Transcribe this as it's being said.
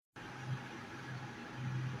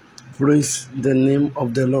Praise the name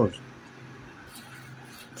of the Lord.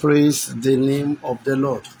 Praise the name of the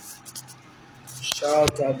Lord.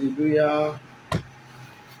 Shout hallelujah.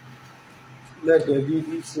 Let the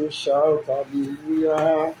people so shout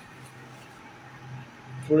hallelujah.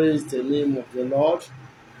 Praise the name of the Lord.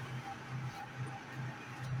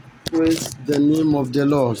 Praise the name of the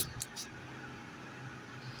Lord.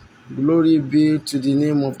 Glory be to the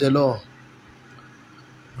name of the Lord.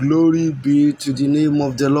 Glory be to the name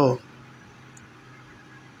of the Lord.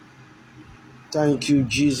 Thank you,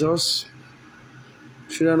 Jesus.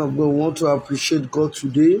 Children of God, want to appreciate God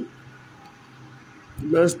today.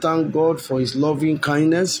 Let's thank God for His loving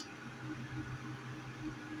kindness.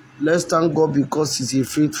 Let's thank God because He's a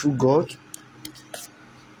faithful God.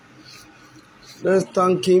 Let's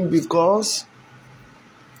thank Him because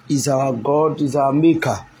He's our God, He's our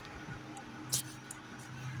Maker.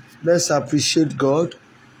 Let's appreciate God.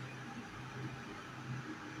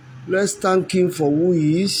 Let's thank Him for who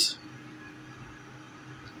He is.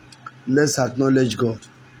 Let's acknowledge God.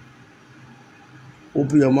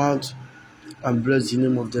 Open your mouth and bless the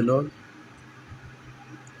name of the Lord.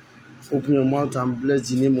 Open your mouth and bless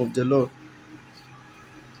the name of the Lord.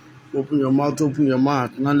 Open your mouth,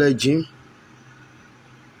 acknowledge Him.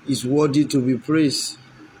 He's worthy to be praised.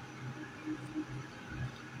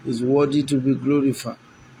 He's worthy to be glorified.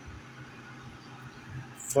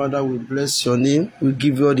 Father, we bless your name. We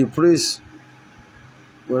give you all the praise.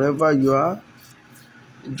 Wherever you are,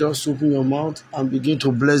 just open your mouth and begin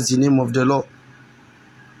to bless the name of the Lord.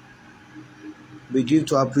 Begin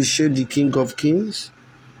to appreciate the King of Kings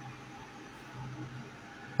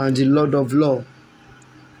and the Lord of Lords.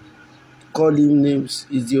 Call Him names.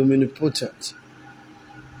 He's the omnipotent,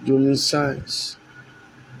 the omniscient.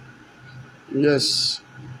 Yes,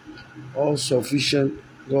 all sufficient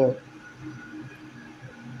God.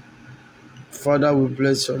 Father, we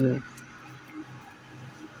bless your name.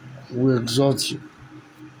 We exalt you.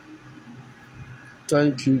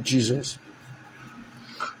 Thank you, Jesus.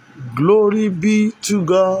 Glory be to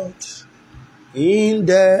God in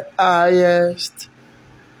the highest.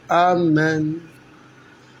 Amen.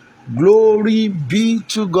 Glory be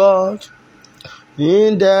to God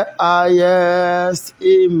in the highest.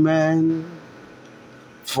 Amen.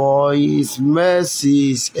 For His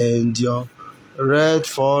mercies endure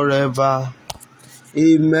forever.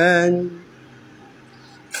 Amen.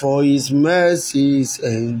 For His mercies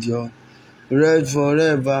endure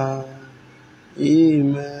forever.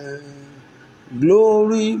 Amen.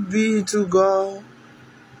 Glory be to God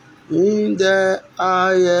in the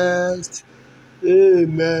highest.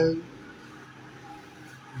 Amen.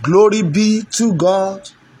 Glory be to God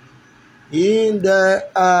in the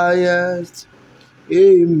highest.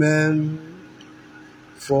 Amen.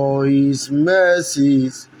 For His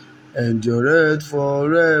mercies endureth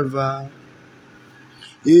forever.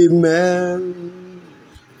 Amen.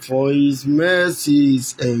 For His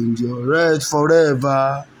mercies endureth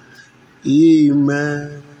forever.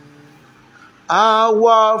 Amen.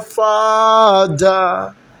 Our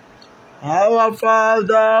Father, who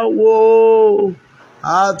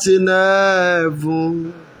art in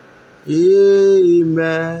heaven.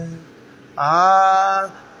 Amen.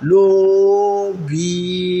 Hallowed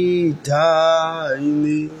be thy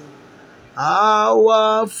name.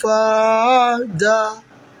 Our Father,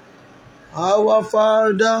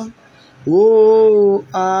 who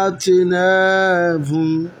art in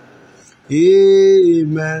heaven.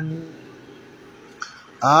 Amen.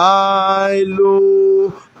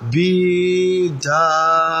 Hallowed be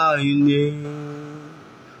thy name.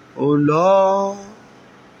 O Lord,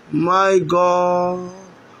 my God,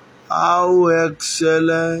 how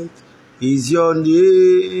excellent is your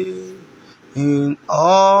name in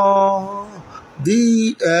all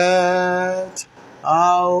the earth.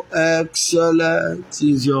 How excellent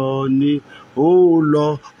is your name, O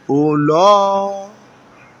Lord,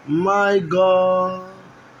 my God.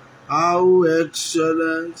 How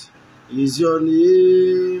excellent is your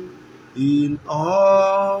name in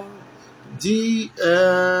all the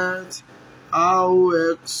earth. How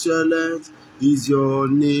excellent is your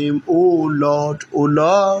name, O Lord,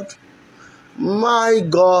 my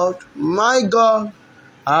God,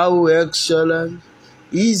 how excellent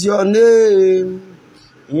is your name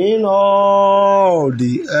in all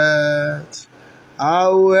the earth.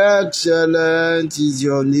 How excellent is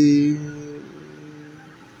your name.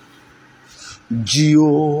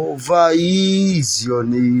 Jehovah is your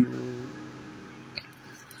name.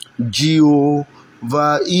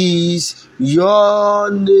 Jehovah is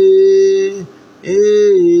your name.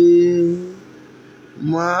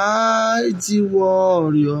 Mighty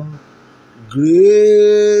warrior,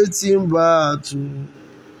 great in battle,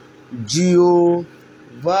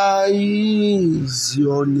 Jehovah is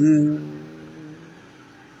your name.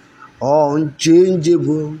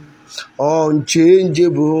 Unchangeable,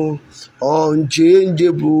 unchangeable,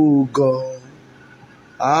 unchangeable God.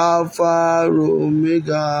 Alpha,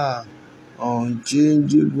 Omega,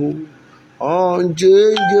 unchangeable,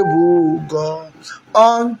 unchangeable God.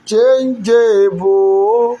 Unchangeable,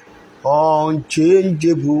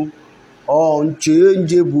 unchangeable,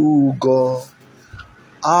 unchangeable God.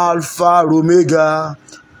 Alpha, Omega,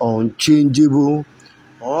 unchangeable,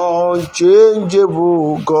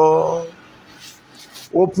 unchangeable God.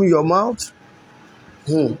 Open your mouth.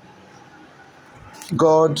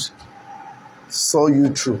 God saw you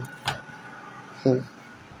through.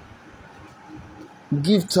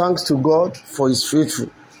 Give thanks to God for His faithful.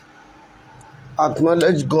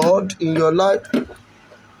 Acknowledge God in your life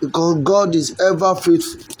because God is ever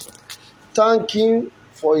faithful. Thank Him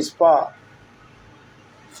for His power,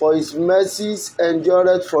 for His mercies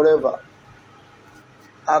endureth forever.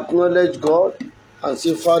 Acknowledge God and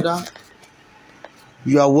say, Father,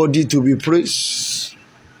 you are worthy to be praised.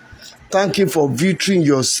 Thank Him for victory in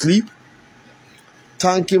your sleep.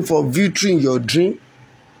 Thank Him for victory in your dream.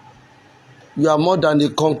 You are more than a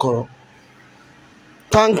conqueror.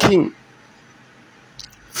 Thank Him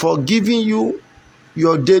for giving you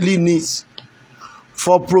your daily needs,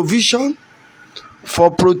 for provision, for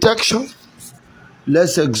protection.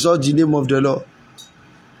 Let's exalt the name of the Lord.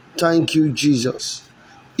 Thank you, Jesus.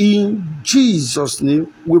 In Jesus'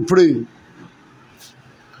 name we pray.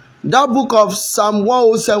 That book of Psalm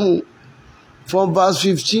 107 from verse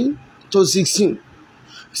 15 to 16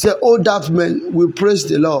 say, "Oh, that men will praise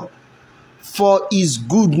the Lord for His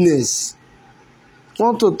goodness." I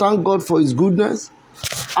want to thank God for His goodness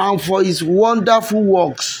and for His wonderful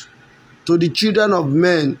works to the children of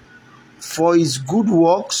men, for His good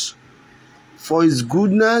works, for His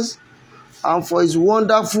goodness, and for His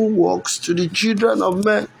wonderful works to the children of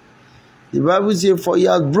men. The Bible says, "For He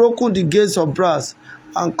has broken the gates of brass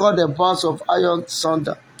and cut the bars of iron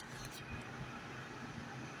sunder."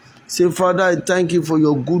 Say, Father, I thank You for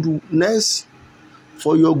Your goodness,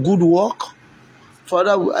 for Your good work.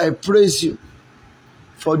 Father, I praise You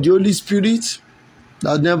for the Holy Spirit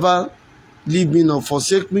that never leave me nor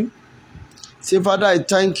forsake me. Say, Father, I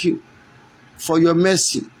thank You for Your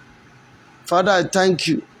mercy. Father, I thank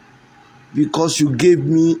You because You gave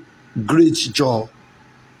me great joy.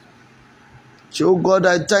 So, God,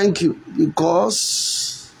 I thank You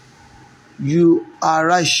because You are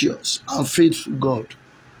righteous and faithful God.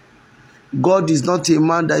 God is not a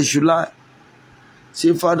man that should lie.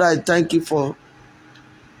 Say, Father, I thank You for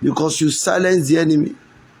because You silence the enemy.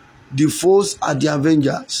 The foes are the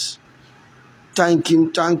avengers. Thank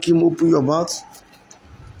Him, thank Him. Open your mouth.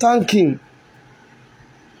 Thank Him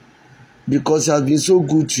because He has been so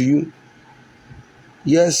good to you.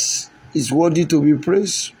 Yes, He's worthy to be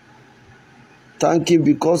praised. Thank Him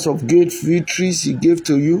because of great victories He gave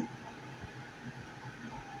to you.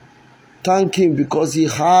 Thank Him because He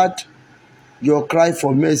heard your cry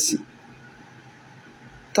for mercy.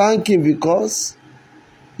 Thank Him because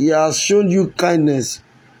He has shown you kindness.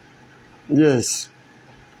 Yes.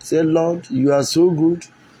 Say, Lord, You are so good.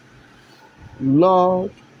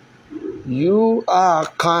 Lord, You are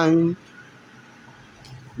kind.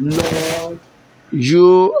 Lord,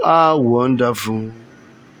 You are wonderful.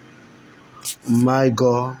 My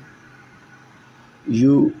God,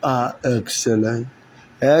 You are excellent.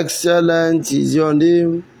 Excellent is Your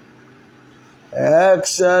name.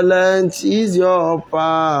 Excellent is Your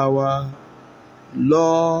power.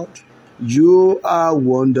 Lord, You are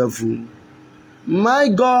wonderful. My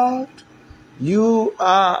God, You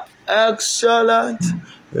are excellent.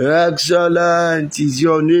 Excellent is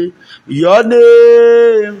Your name. Your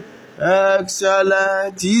name.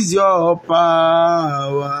 Excellent is Your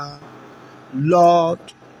power. Lord,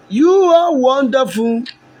 You are wonderful.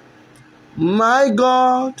 My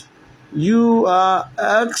God, You are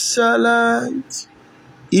excellent.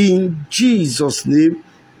 In Jesus' name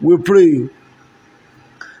we pray.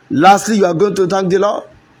 Lastly, you are going to thank the Lord.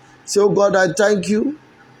 Say, oh God, I thank You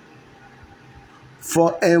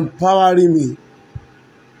for empowering me,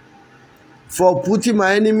 for putting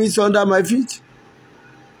my enemies under my feet.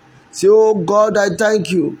 Say, oh God, I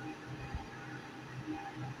thank You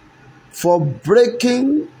for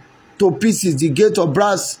breaking to pieces the gate of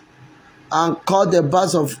brass and cut the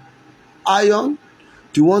bars of iron,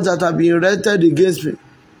 the ones that have been erected against me.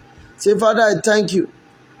 Say, Father, I thank You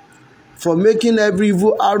for making every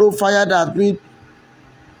evil arrow fired at me,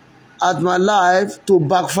 at my life, to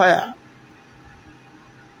backfire.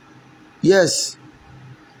 Yes,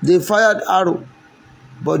 they fired arrow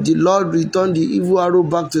but the Lord returned the evil arrow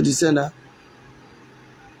back to the sender.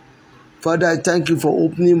 Father, I thank you for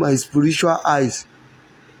opening my spiritual eyes.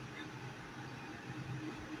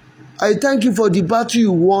 I thank you for the battle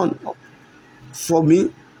you won for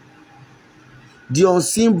me, the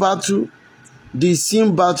unseen battle, the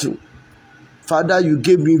seen battle. Father, you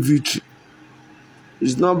gave me victory.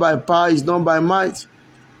 It's not by power, it's not by might.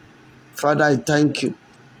 Father, I thank you.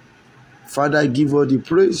 Father, I give all the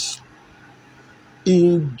praise.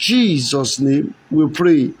 In Jesus' name we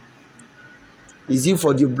pray. Is it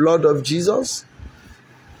for the blood of Jesus?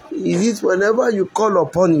 Is it whenever you call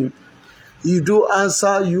upon him, he do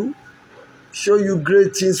answer you, show you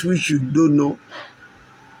great things which you don't know?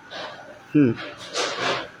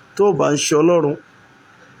 Tó bá ń ṣe Ọlọ́run,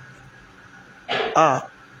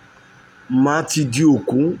 màá ti di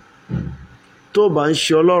òkú. Tó bá ń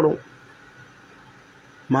ṣe Ọlọ́run,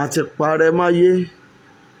 màá ti parẹ́ máyé.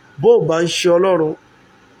 Bó bá ń ṣe Ọlọ́run,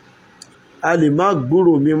 a lè má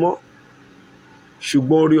gbúrò mi mọ́,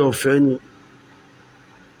 ṣùgbọ́n orí ọ̀fẹ́ ni.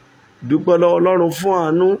 Dúpẹ́ lọ́wọ́ Ọlọ́run fún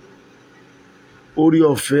àánú, orí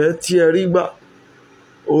ọ̀fẹ́ tí ẹ rí gbà,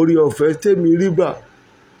 orí ọ̀fẹ́ tèmi rí gbà.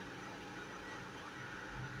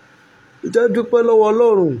 Ìjẹ́ dúpẹ́ lọ́wọ́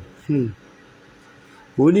Ọlọ́run.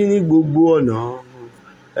 Ó ní gbogbo ọ̀nà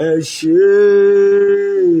ẹ ṣé,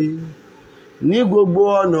 ní gbogbo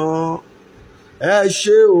ọ̀nà ẹ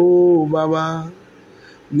ṣé o bàbá,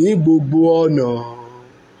 ní gbogbo ọ̀nà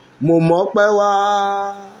mo mọ́pẹ́ wá,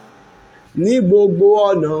 ní gbogbo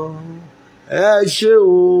ọ̀nà ẹ ṣé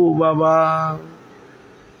o bàbá.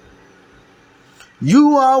 You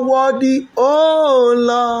are worthy, oh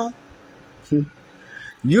Lord.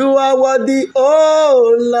 You are worthy,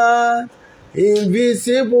 oh Lord,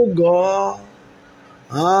 invisible God,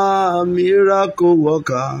 miracle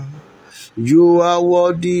worker. You are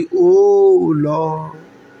worthy, oh Lord,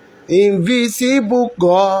 invisible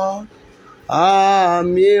God,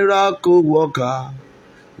 miracle worker.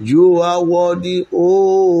 You are worthy,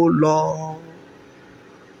 oh Lord.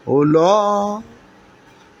 Oh Lord,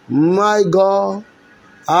 my God,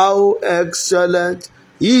 how excellent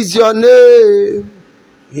is your name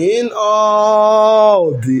in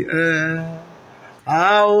all the earth.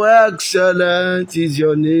 How excellent is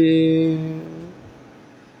your name.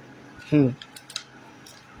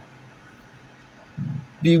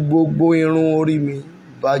 Bí gbogbo irun orí mi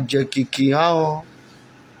bá jẹ́ kìkì ahọ́n,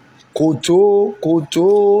 kò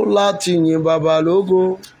tó láti yìn Baba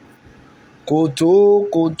lógo, kò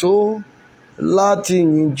tó láti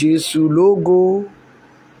yìn Jésù lógo,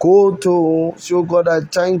 kò tó. So God, I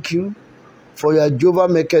thank you for your Jehovah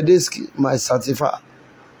Mekedeski, my sanctifier.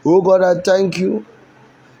 Oh God, I thank you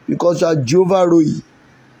because you are Jehovah Roi,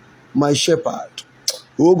 my shepherd.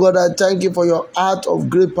 Oh God, I thank you for your heart of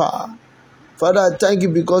great power. Father, I thank you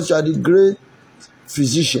because you are the great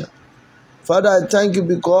physician. Father, I thank you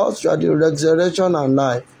because you are the resurrection and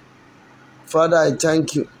life. Father, I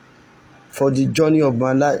thank you for the journey of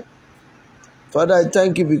my life. Father, I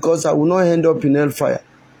thank you because I will not end up in hellfire.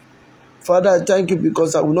 Father, I thank you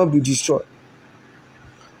because I will not be destroyed.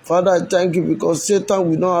 Father, I thank you because Satan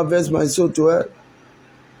will not harvest my soul to hell.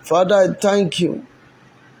 Father, I thank you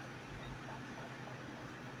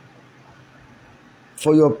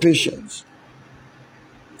for your patience.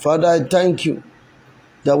 Father, I thank you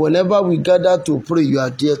that whenever we gather to pray, you are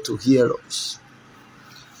there to hear us.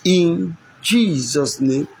 In Jesus'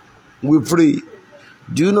 name, we pray.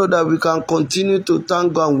 Do you know that we can continue to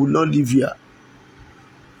thank God and will not leave here?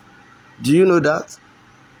 Do you know that?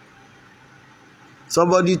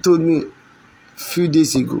 Somebody told me a few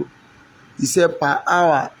days ago, he said per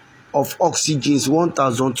hour of oxygen is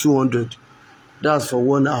 1,200. That's for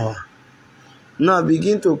 1 hour. Now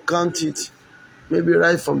begin to count it, maybe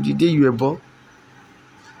right from the day you were born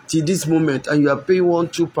till this moment, and you are paying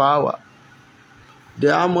 1-2 per hour.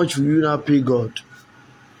 Then how much will you now pay God?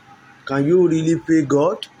 Can you really pay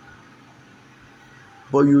God?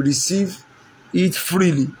 But you receive it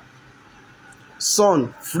freely.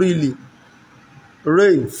 Sun freely.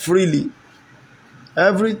 Rain freely.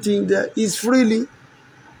 Everything there is freely.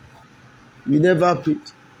 We never paid.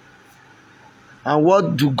 And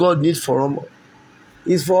what do God need from us?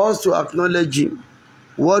 It's for us to acknowledge Him.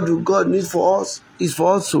 What do God need for us? It's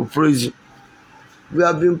for us to praise Him. We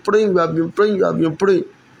have been praying, you have been praying.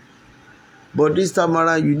 But this time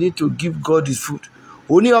around, you need to give God His food.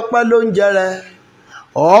 Ó ní ọpẹ́ ló ń jẹrẹ,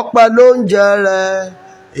 ọpẹ́ ló ń jẹrẹ,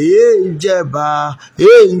 èé ń jẹba,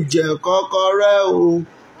 èé ń jẹ kọ́kọ́rẹ́ o,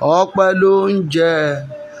 ọpẹ́ ló ń jẹ,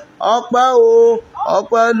 ọpẹ́ o,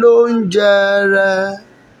 ọpẹ́ ló ń jẹrẹ,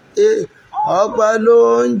 ọpẹ́ ló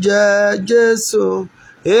ń jẹ Jésù,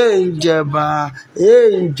 èé ń jẹba, èé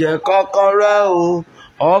ń jẹ kọ́kọ́rẹ́ o,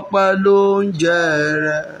 ọpẹ́ ló ń jẹ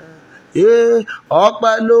rẹ̀,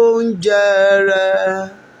 ọpẹ́ ló ń jẹ rẹ̀,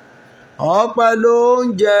 ọpẹ́ ló ń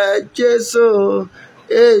jẹ Jésù,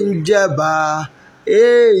 èǹjẹ̀bà,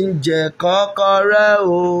 èǹjẹ̀ kọ́kọ́rẹ́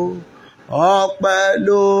o, ọpẹ́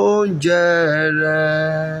ló ń jẹ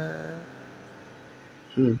rẹ̀.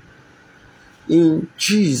 In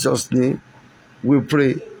Jesus' name we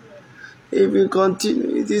pray. If we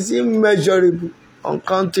continue, it is immeasurable,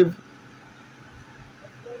 uncountable.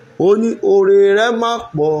 Ó ní oore rẹ̀ máa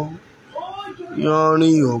pọ̀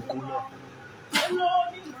yanrìn òkú lọ.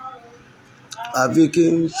 Àfi kí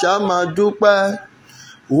n ṣá máa dúpẹ́.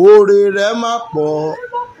 Oore rẹ̀ máa pọ̀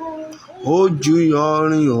ó ju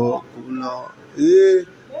yanrìn òkú lọ.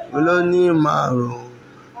 Olóní máa rò.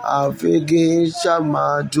 Àfi kí n ṣá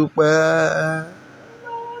máa dúpẹ́.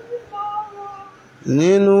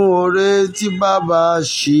 Nínú oore tí bàbá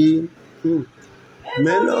ṣe.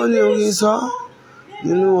 Mélòó ni orí sọ?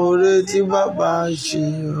 Nínú oore tí bàbá ṣe.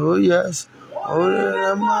 Oh yes. Oore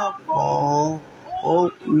rẹ̀ máa pọ̀ ó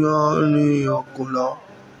yanrìn òkú lọ.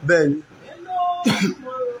 Bẹ́ẹ̀ni.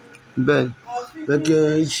 Bẹ́ẹ̀ni.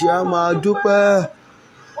 Bẹ́ẹ̀ni ṣé a máa dúpẹ́.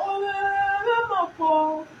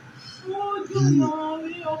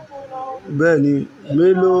 Bẹ́ẹ̀ni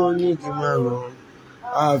mélòó ni kí n máa rọ̀?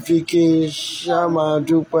 Àfi kí n ṣá máa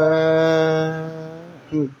dúpẹ́.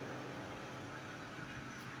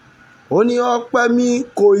 Ó ní ọpẹ́ mi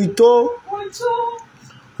kò ì tó.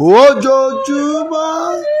 Ojoojúmọ́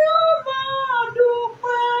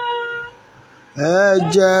ẹ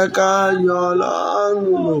jẹ́ ká yọ̀ Ọlọ́run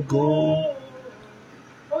lógo.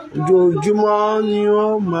 Ojoojúmọ́ ni ó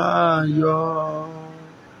máa yọ̀.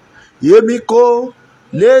 Èmi kò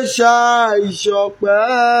lè ṣàìṣọpẹ́.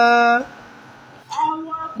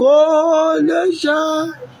 Kò lè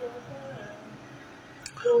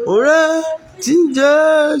oore tí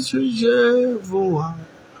Jésù ṣe fún wa.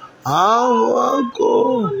 Àwọn kò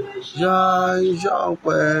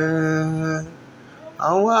ṣàìṣọpẹ́.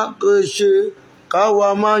 Àwọn kò ṣe káwa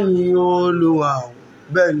máa yin Olúwa.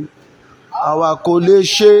 Bẹ́ẹ̀ni, àwa kò lè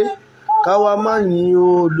ṣe káwa máa yin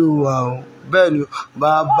Olúwa. Bẹ́ẹ̀ni,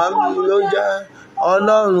 bàbá mi ló jẹ́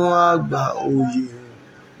Ọlọ́run àgbà òye.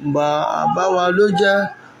 Bàbá wa ló jẹ́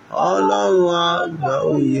Ọlọ́run àgbà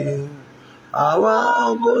òye. Àwa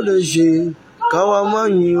kò lè ṣe káwa máa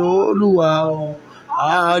yin Olúwa.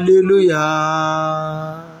 Hallelujah.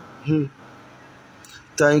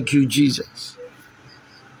 Thank you, Jesus.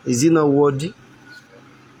 Is he not worthy?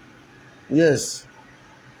 Yes.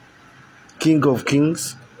 King of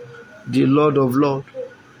kings, the Lord of lords,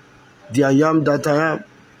 the I am that I am,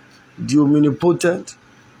 the omnipotent,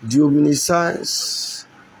 the omniscience,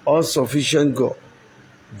 all-sufficient God,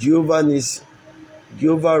 Jehovah Nissi,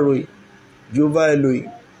 Jehovah Roi, Jehovah Elohim,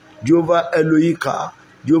 Jehovah Elohika,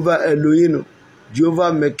 Jehovah Elohim,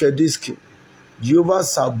 Jehovah Mekediski, Jehovah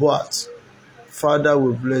Sabaoth. Father,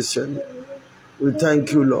 we bless your name. We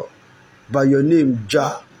thank you, Lord. By your name,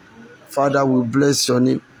 Jah. Father, we bless your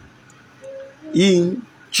name. In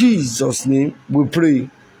Jesus' name, we pray.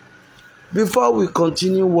 Before we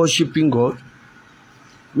continue worshiping God,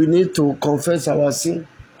 we need to confess our sin.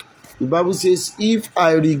 The Bible says, if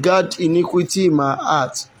I regard iniquity in my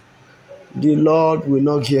heart, the Lord will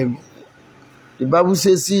not hear me. The Bible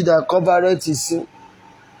says, he that covereth his sin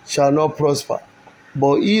shall not prosper.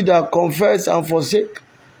 But he that confess and forsake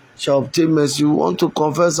shall obtain mercy. We want to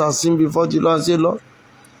confess our sin before the Lord and say, Lord,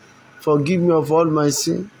 forgive me of all my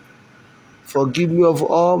sin. Forgive me of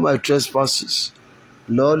all my trespasses.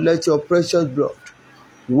 Lord, let your precious blood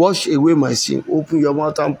wash away my sin. Open your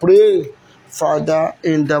mouth and pray. Father,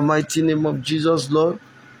 in the mighty name of Jesus, Lord,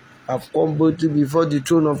 I've come boldly before the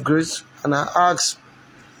throne of grace, and I ask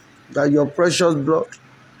that your precious blood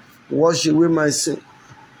wash away my sin.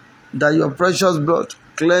 That your precious blood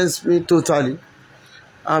cleanse me totally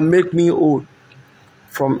and make me whole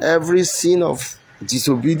from every sin of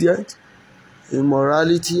disobedience,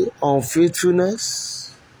 immorality,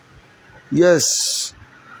 unfaithfulness. Yes,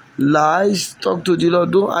 lies. Talk to the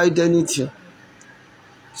Lord. Don't hide anything.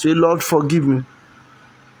 Say, Lord, forgive me.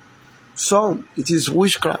 Some, it is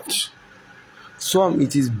witchcraft. Some,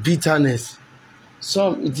 it is bitterness.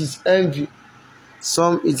 Some, it is envy.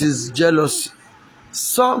 Some, it is jealousy.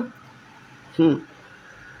 Some,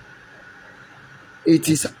 it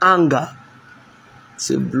is anger.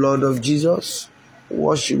 Say, blood of Jesus,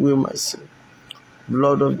 wash away my sin.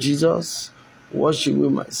 Blood of Jesus, wash away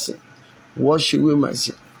my sin. Wash away my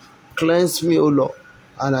sin. Cleanse me, O Lord,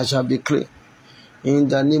 and I shall be clean. In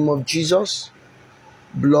the name of Jesus,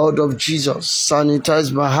 blood of Jesus,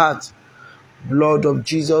 sanitize my heart. Blood of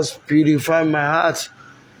Jesus, purify my heart.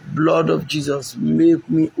 Blood of Jesus, make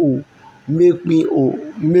me whole. Make me whole,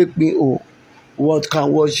 make me whole. What can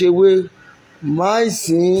wash away my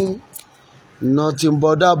sin? Nothing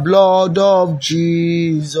but the blood of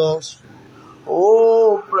Jesus.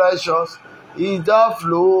 Oh, precious is the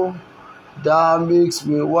flow that makes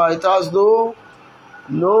me white as snow.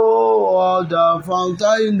 No other fount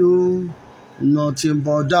I know. Nothing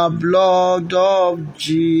but the blood of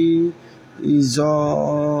Jesus.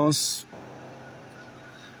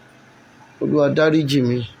 Olúwa dáríjì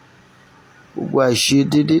mi gbogbo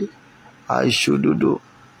àìṣedédé, àìṣòdodo,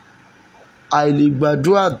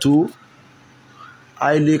 àìlègbàdúrà tó,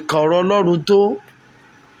 àìlèkà ọ̀rọ̀ Ọlọ́run tó,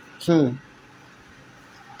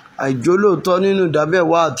 àìjólóòtọ́ nínú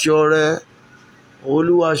ìdámẹ́wàá àti ọrẹ.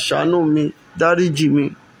 Olúwa ṣàánú mi, dáríjì mi.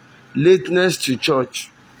 Lateness to church.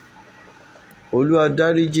 Olúwa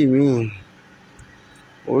dáríjì mi.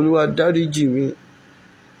 Olúwa dáríjì mi.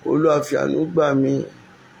 Olúwa fi àánú gbà mí.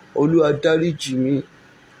 Olúwa dáríjì mi.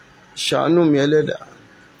 Ṣàánú mi Ẹlẹ́dàá.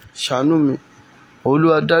 Ṣàánú mi.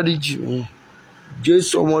 Olúwa dáríjì mi.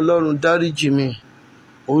 Jésù ọmọ Ọlọ́run dáríjì mi.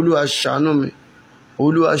 Olúwa ṣàánú mi.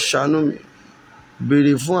 Olúwa ṣàánú mi.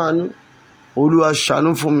 Béèrè fún àánú. Olúwa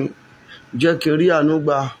ṣàánú fún mi. Jẹ́ kí n rí àánú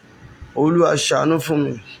gbà. Olúwa ṣàánú fún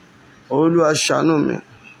mi. Olúwa ṣàánú mi.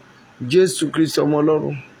 Jésù Kristi ọmọ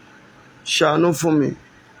Ọlọ́run ṣàánú fún mi.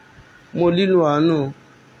 Mo nílò àánú.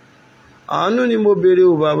 Àánú ni mo béèrè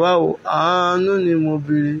o bàbá o. Àánú ni mo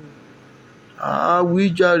béèrè.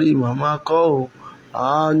 Àwíjàre màmá kọ́ o.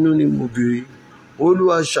 Àánú ni mo béèrè.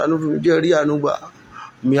 Olúwa ṣàánú fún mi. Jẹ́ rí àánú gbà.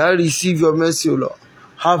 May I receive your mercy, O Lord.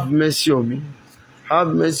 Have mercy on me. Have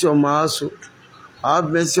mercy on my household.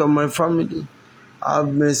 Have mercy on my family. Have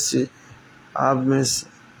mercy. Have mercy.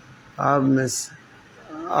 Have mercy.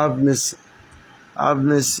 Have mercy. Have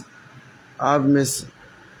mercy. Have mercy.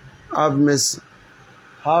 Have mercy.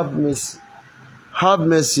 Have mercy. Have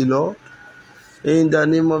mercy, Lord. In the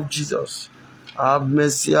name of Jesus. Have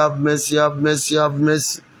mercy. Have mercy. Have mercy. Have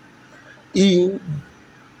mercy. In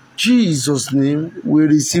Jesus' name, we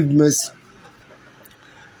receive mercy.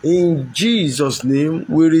 In Jesus' name,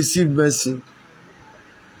 we receive mercy.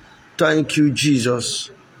 Thank you,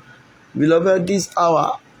 Jesus. Beloved, this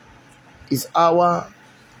hour is hour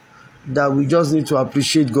that we just need to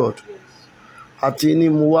appreciate God. Atini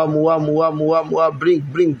muwa,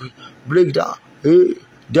 break down. Hey,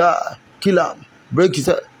 da, kill him, break his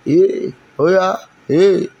head. Hey, oh yeah,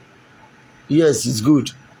 hey. Yes, it's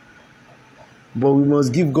good. But we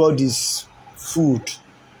must give God his food.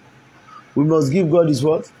 We must give God his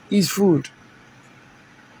what? His food.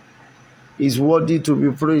 He's worthy to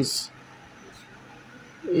be praised.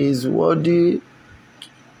 He's worthy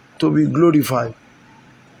to be glorified.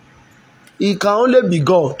 He can only be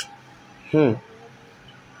God.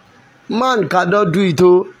 Man cannot do it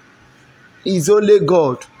all. He's only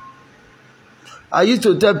God. I used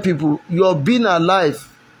to tell people, your being alive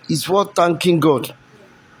is worth thanking God.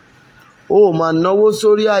 Oh man, náwó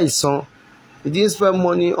sórí àìsàn. He didn't spend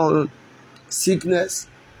money on sickness.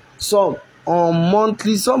 Some on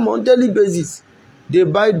monthly, some on daily basis. They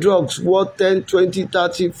buy drugs worth 10, 20,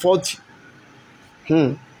 30, 40.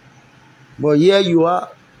 But here you are.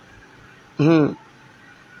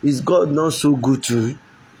 Is God not so good to you?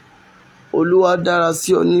 Olúwa dára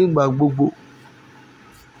sí ọ nígbà gbogbo.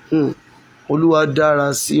 Olúwa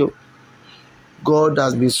dára sí ọ. God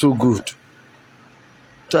has been so good.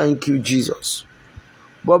 Thank you, Jesus.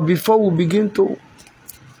 But before we begin to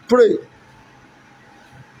pray,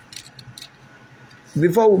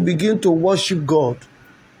 before we begin to worship God,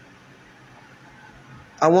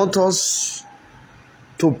 I want us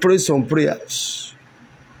to pray some prayers,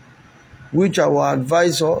 which I will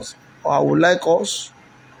advise us, or I would like us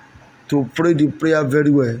to pray the prayer very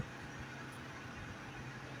well.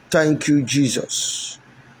 Thank you, Jesus.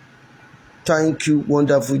 Thank you,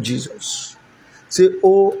 wonderful Jesus. Say,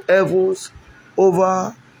 oh heavens,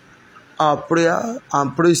 over our prayer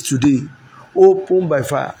and praise today, open by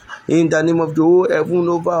fire. In the name of the whole heaven,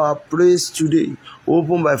 over our praise today,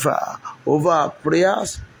 open by fire. Over our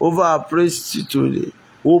prayers, over our praise today,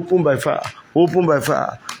 open by fire. Open by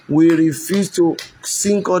fire. We refuse to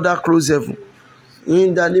sink under close heaven.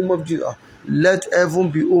 In the name of Jesus, let heaven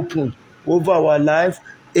be open over our life.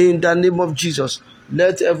 In the name of Jesus,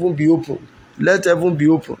 let heaven be open. Let heaven be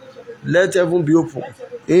open. Let heaven be open.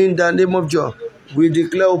 In the name of Jesus, we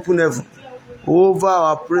declare open heaven over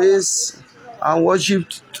our praise and worship.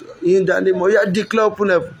 In the name of Jesus, declare open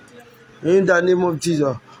heaven. In the name of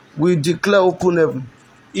Jesus, we declare open heaven.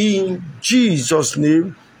 In Jesus'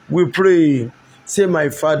 name, we pray. Say, my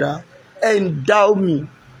Father, endow me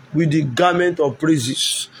with the garment of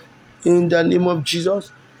praises. In the name of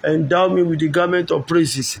Jesus, endow me with the garment of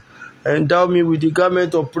praises. Endow me with the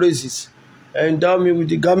garment of praises. Endow me with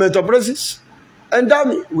the garment of praises. Endow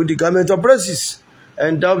me with the garment of praises.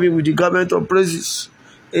 Endow me with the garment of praises.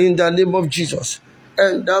 In the name of Jesus.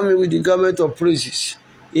 Endow me with the garment of praises.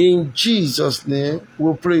 In Jesus' name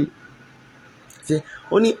we pray. Say,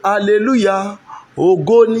 only hallelujah.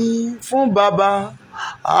 Ògo ni fún Baba.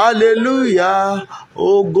 Hallelujah.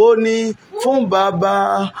 Ògo ni fún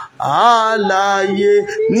Baba. Alààyè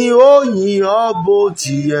ni ó yìn ọ́ bó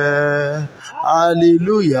ti yẹ.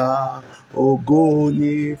 Hallelujah. Ògo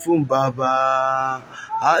ni fún Baba.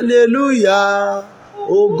 Hallelujah.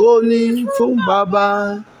 Ògo ni fún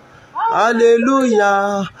Baba.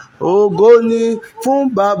 Hallelujah. Ògo ni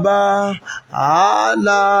fún Baba.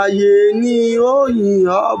 Alààyè ni ó yìn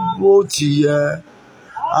ọ́ bó ti yẹ.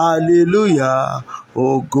 Hallelujah.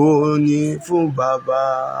 Ògo ni fún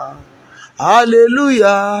Baba.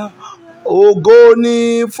 Hallelujah. Ògo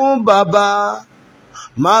ni fún Baba.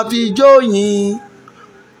 Máa fi jó yìn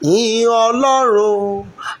Ọlọ́run.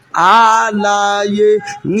 Alààyè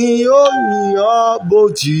ni ó yìn ọ́ bó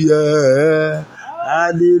ti yẹ.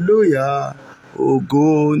 Hallelujah.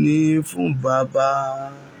 Ògo ni fún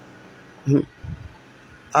Baba.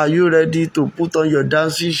 Are you ready to put on your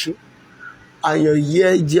dancing shoe and your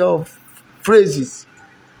ear of praises?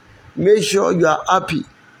 Make sure you are happy.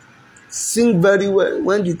 Sing very well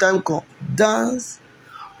when the time comes. Dance,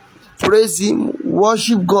 praise Him,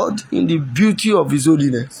 worship God in the beauty of His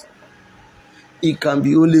holiness. It can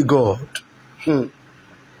be only God.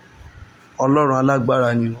 Ọlọ́run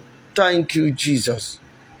alágbára ni. Thank you, Jesus.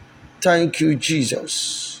 Thank you,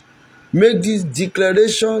 Jesus. Make this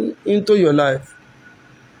declaration into your life.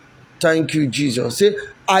 Thank you, Jesus. Say,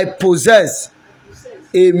 I possess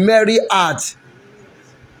a merry heart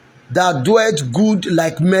that doeth good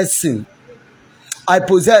like medicine. I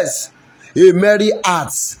possess a merry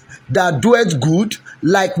heart that doeth good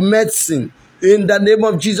like medicine. In the name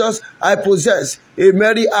of Jesus, I possess a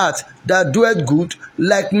merry heart that doeth good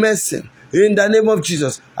like medicine. In the name of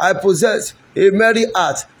Jesus, I possess a merry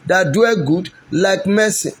heart that doeth good like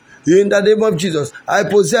medicine. In the name of Jesus, I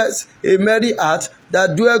possess a merry heart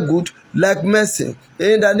that doeth good like medicine.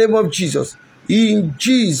 In the name of Jesus. In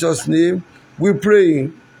Jesus' name we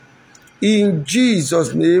pray. In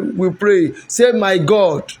Jesus' name we pray. Say, my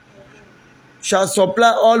God shall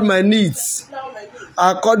supply all my needs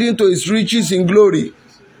according to His riches in glory.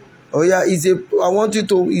 Oh yeah, I want you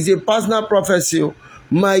to, it's a personal prophecy.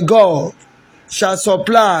 My God shall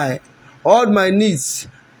supply all my needs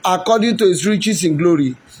according to His riches in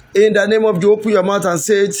glory. In the name of Jesus, open your mouth and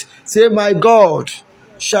say it. Say, my God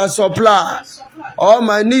shall supply all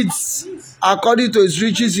my needs according to His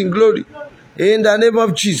riches in glory. In the name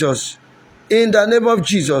of Jesus. In the name of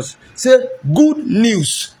Jesus. Say, good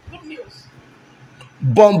news.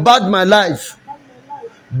 Bombard my life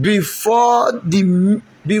before the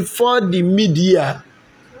media.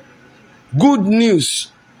 Good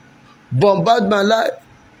news. Bombard my life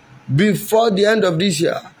before the end of this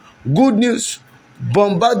year. Good news.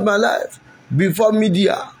 Bombard my life before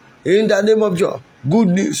media. In the name of Jesus. Good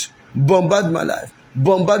news. Bombard my life.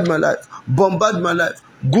 Bombard my life. Bombard my life.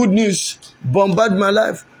 Good news. Bombard my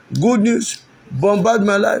life. Good news. Bombard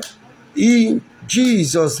my life. In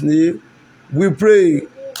Jesus' name we pray.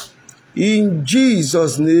 In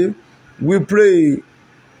Jesus' name we pray.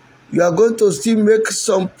 You are going to still make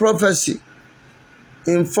some prophecy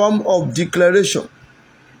in form of declaration.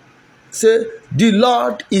 Say, the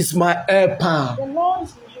Lord is my helper.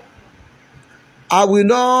 I will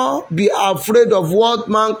not be afraid of what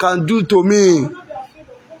man can do to me.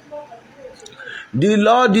 The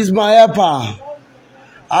Lord is my helper.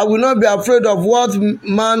 I will not be afraid of what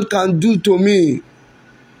man can do to me.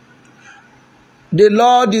 The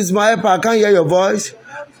Lord is my helper. I can't hear your voice.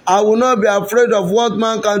 I will not be afraid of what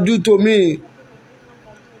man can do to me.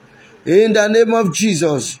 In the name of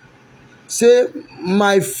Jesus. Say,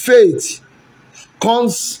 my faith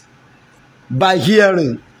comes by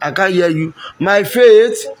hearing. I can't hear you. My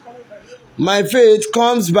faith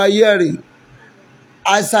comes by hearing.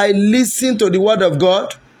 As I listen to the word of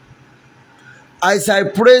God, as I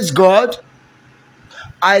praise God,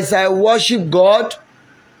 as I worship God,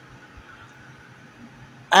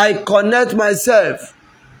 I connect myself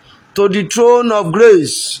to the throne of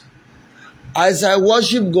grace. As I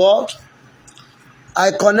worship God,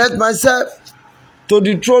 I connect myself to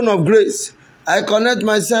the throne of grace. I connect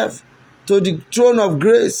myself to the throne of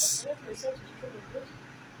grace.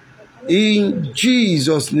 In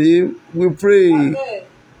Jesus' name we pray. Amen.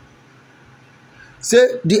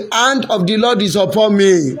 Say, the hand of the Lord is upon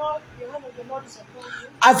me.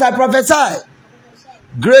 As I prophesy,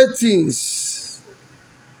 great things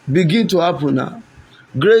begin to happen now.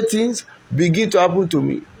 Great things begin to happen to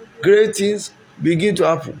me. Great things begin to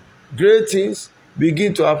happen. Great things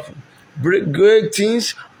begin to happen. Great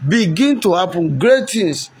things begin to happen. Great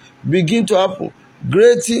things begin to happen.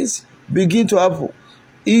 Great things begin to happen.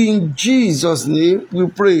 In Jesus' name we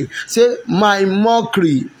pray. Say, my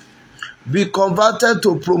mockery be converted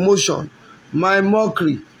to promotion. My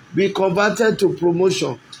mockery be converted to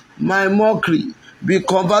promotion. My mockery be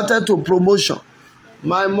converted to promotion.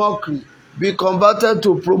 My mockery be converted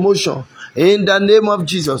to promotion. In the name of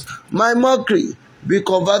Jesus. My mockery be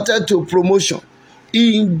converted to promotion.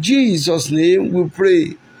 In Jesus' name we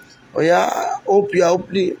pray. Oh yeah, hope you are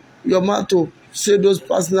opening your mouth to say those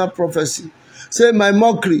personal prophecies. Say, my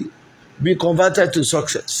mockery be converted to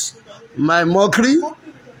success. My mockery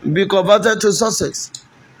be converted to success.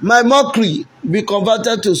 My mockery be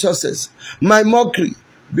converted to success. My mockery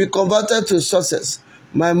be converted to success.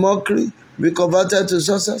 My mockery be converted to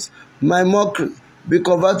success. My mockery be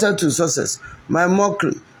converted to success. My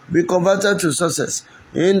mockery be converted to success.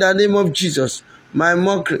 In the name of Jesus, my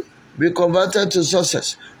mockery be converted to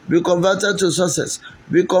success. Be converted to success.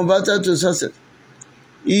 Be converted to success.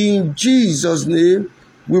 In Jesus' name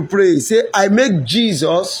we pray. Say, I make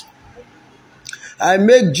Jesus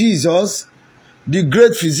the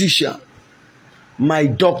great physician, my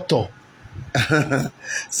doctor.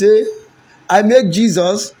 Say, I make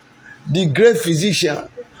Jesus the great physician,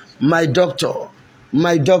 my doctor,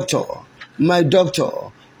 my doctor, my doctor,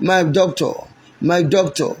 my doctor, my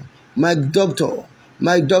doctor, my doctor,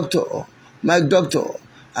 my doctor, my doctor.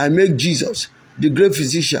 I make Jesus the great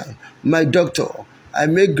physician, my doctor. I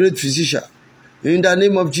make great physician. In the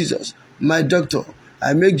name of Jesus, my doctor.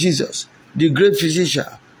 I make Jesus the great physician,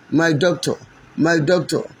 my doctor, my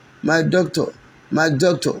doctor, my doctor, my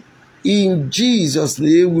doctor. In Jesus'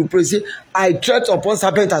 name we pray. Say, I tread upon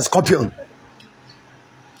serpent and scorpion.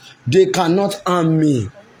 They cannot harm me.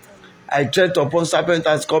 I tread upon serpent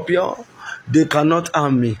and scorpion. They cannot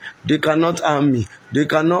harm me. They cannot harm me. They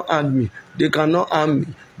cannot harm me. They cannot harm me.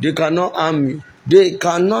 They cannot harm me. They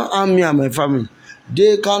cannot harm me and my family.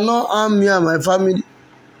 They cannot harm me and my family.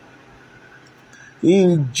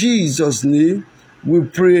 In Jesus' name we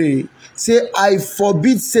pray. Say, I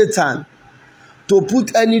forbid Satan to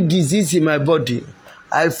put any disease in my body.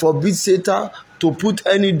 I forbid Satan to put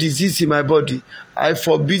any disease in my body. I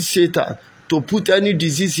forbid Satan to put any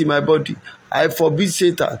disease in my body. I forbid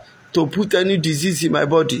Satan to put any disease in my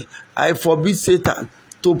body. I forbid Satan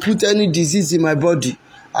to put any disease in my body.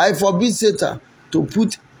 I forbid Satan to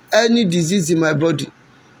put any disease in my body.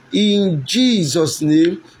 In Jesus'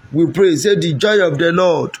 name we pray. Say, the joy of the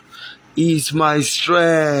Lord is my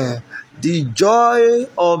strength. The joy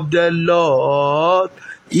of the Lord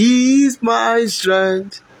is my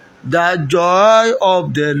strength. The joy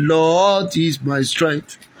of the Lord is my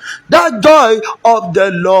strength. The joy of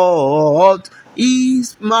the Lord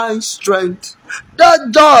is my strength. The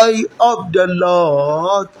joy of the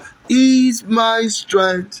Lord is my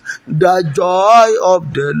strength. The joy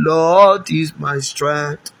of the Lord is my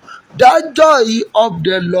strength. The joy of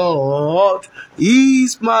the Lord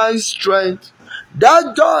is my strength.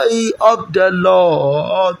 The joy of the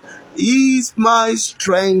Lord is my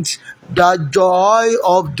strength. The joy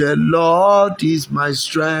of the Lord is my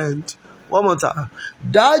strength. One more time.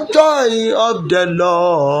 The joy of the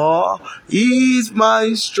Lord is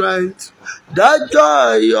my strength. The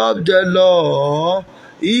joy of the Lord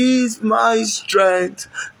is my strength.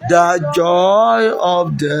 The joy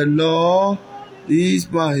of the Lord is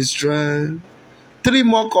my strength. 3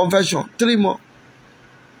 more confession. 3 more.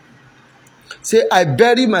 Say, I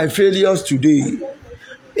bury my failures today.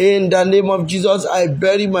 In the name of Jesus, I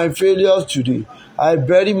bury my failures today. I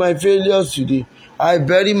bury my failures today. I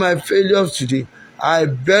bury my failures today. I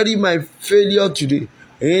bury my failure today.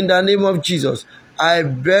 In the name of Jesus, I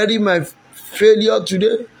bury my failure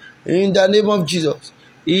today. In the name of Jesus.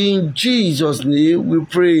 In Jesus' name we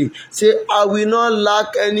pray. Say, I will not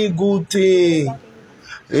lack any good thing.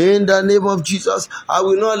 In the name of Jesus, I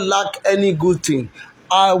will not lack any good thing.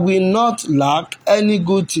 I will not lack any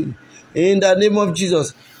good thing. In the name of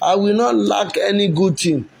Jesus, I will not lack any good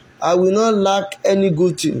thing. I will not lack any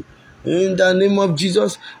good thing. In the name of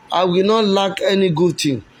Jesus, I will not lack any good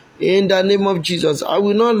thing. In the name of Jesus, I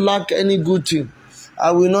will not lack any good thing.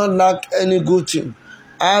 I will not lack any good thing.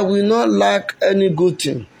 I will not lack any good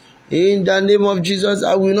thing. In the name of Jesus,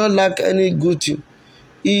 I will not lack any good thing.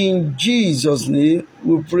 In Jesus' name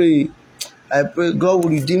we pray. I pray God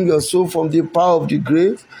will redeem your soul from the power of the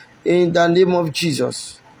grave. In the name of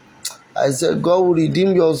Jesus. I said God will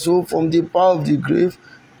redeem your soul from the power of the grave.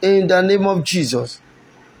 In the name of Jesus.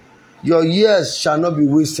 Your years shall not be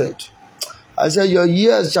wasted. I said your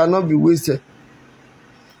years shall not be wasted.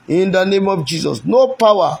 In the name of Jesus. No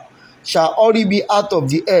power shall hurry me out of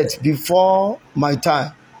the earth before my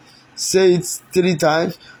time. Say it 3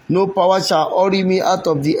 times. No power shall hurry me out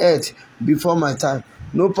of the earth before my time.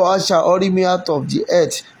 No power shall hurry me out of the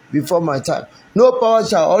earth before my time. No power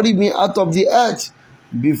shall hurry me out of the earth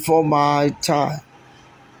before my time.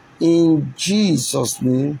 In Jesus'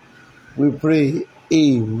 name we pray.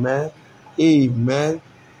 Amen. Amen.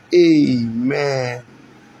 Amen.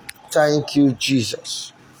 Thank you,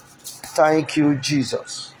 Jesus. Thank you,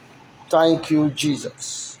 Jesus. Thank you,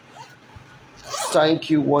 Jesus. Thank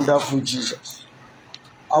you, wonderful Jesus.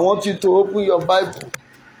 I want you to open your Bible.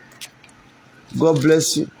 God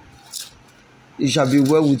bless you. It shall be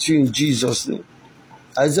well with you in Jesus' name.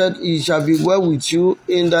 I said, it shall be well with you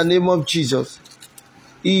in the name of Jesus.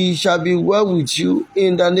 It shall be well with you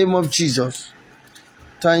in the name of Jesus.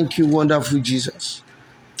 Thank you, wonderful Jesus.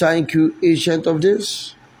 Thank you, Ancient of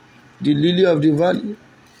Days, the Lily of the Valley,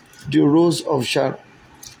 the Rose of Sharon.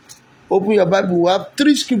 Open your Bible. We have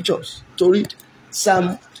 3 scriptures to read.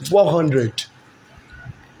 Psalm 100.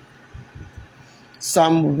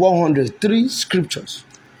 Psalm 100. 3 scriptures.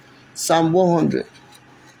 Psalm 100.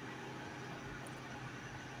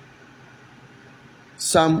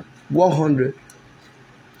 Psalm 100.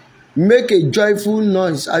 Make a joyful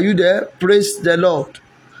noise. Are you there? Praise the Lord.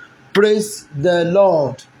 Praise the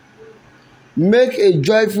Lord. Make a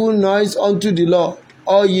joyful noise unto the Lord,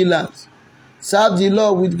 all ye lands. Serve the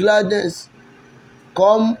Lord with gladness.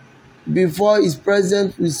 Come before his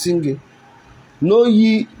presence with singing. Know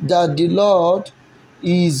ye that the Lord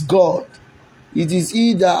is God. It is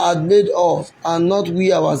he that hath made us, and not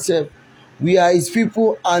we ourselves. We are his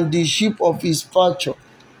people and the sheep of his pasture.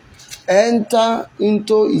 Enter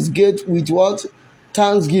into his gate with what?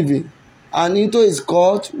 Thanksgiving, and into his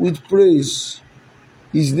court with praise.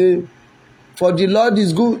 His name. For the Lord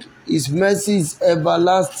is good, his mercy is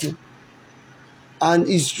everlasting, and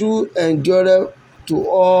his truth endureth to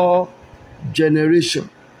all generations.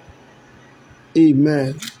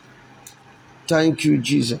 Amen. Thank you,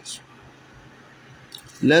 Jesus.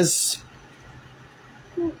 Let's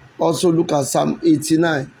also look at Psalm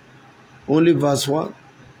 89, only verse 1.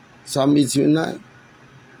 Psalm 89.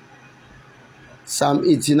 Psalm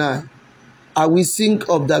 89. I will sing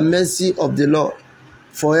of the mercy of the Lord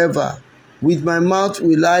forever. With my mouth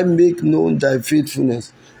will I make known thy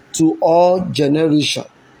faithfulness to all generations.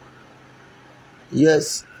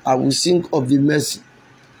 Yes, I will sing of the mercy.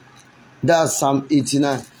 That's Psalm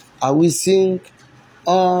 89. I will sing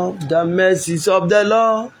of the mercies of the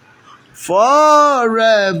Lord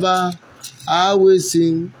forever. I will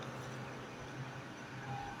sing.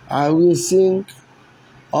 I will sing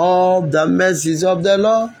of the mercies of the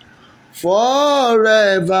Lord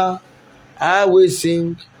forever. I will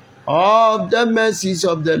sing of the mercies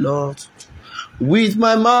of the Lord. With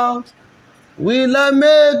my mouth will I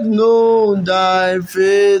make known thy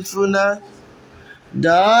faithfulness,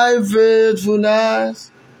 thy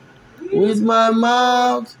faithfulness. With my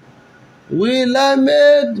mouth will I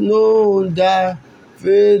make known thy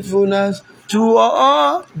faithfulness to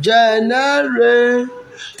all generations.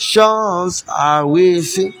 I will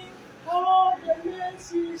sing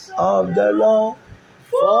of the Lord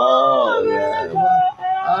forever.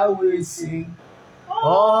 I will sing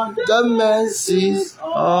of the mercies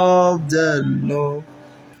of the Lord.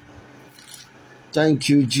 Thank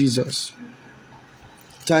you, Jesus.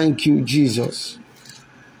 Thank you, Jesus.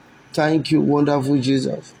 Thank you, wonderful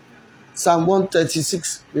Jesus. Psalm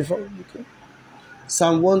 136. Before we begin.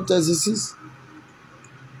 Psalm 136.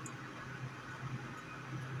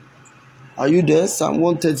 Are you there? Psalm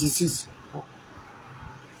 136.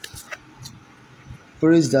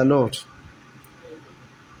 Praise the Lord.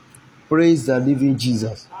 Praise the living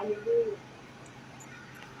Jesus.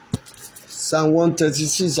 Psalm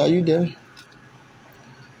 136. Are you there?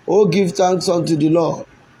 Oh, give thanks unto the Lord,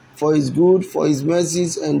 for his good, for his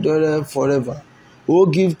mercies endure forever. Oh,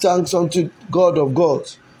 give thanks unto God of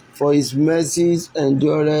gods, for his mercies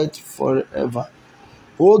endureth forever.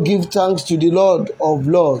 Oh, give thanks to the Lord of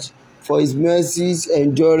lords, for his mercies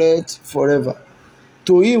endureth forever.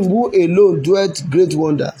 To him who alone doeth great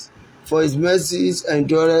wonders, for his mercies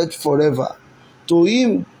endureth forever. To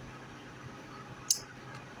him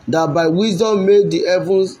that by wisdom made the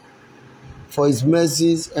heavens, for his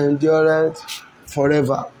mercies endureth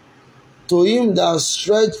forever. To him that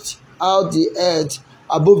stretched out the earth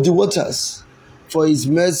above the waters, for his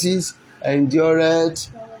mercies endureth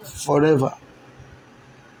forever.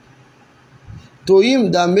 To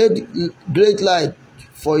him that made great light,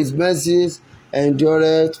 for his mercies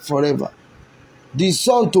endureth forever. The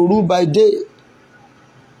sun to rule by day,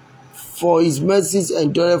 for his mercies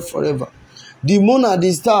endureth forever. The moon and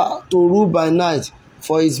the star to rule by night,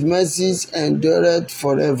 for his mercies endureth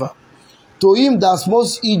forever. To him that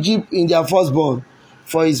smote Egypt in their firstborn,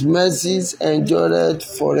 for his mercies endureth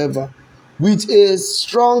forever. With a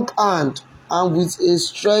strong hand and with a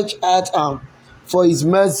stretched out arm, for his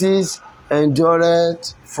mercies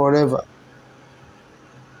endureth forever.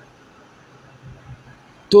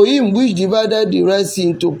 To him which divided the Red Sea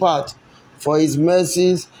into part, for his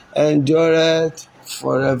mercies endureth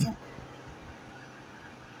forever.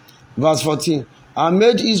 Verse 14. And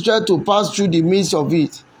made Israel to pass through the midst of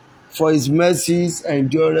it, for his mercies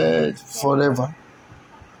endureth forever.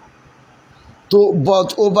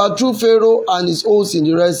 But overthrew Pharaoh and his hosts in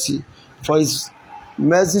the Red Sea, for his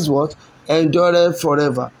mercies what? Endureth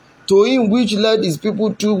forever. To him which led his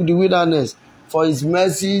people through the wilderness, for his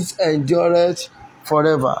mercies endureth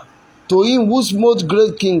forever. To him who smote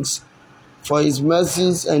great kings, for his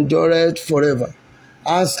mercies endureth forever.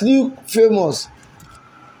 And slew famous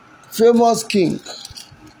king,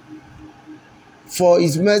 for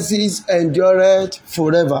his mercies endureth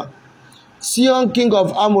forever. Sihon king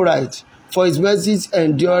of Amorites, for his mercies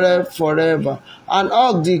endureth forever. And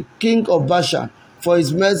Og the king of Bashan, for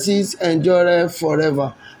his mercies endureth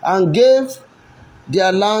forever. And gave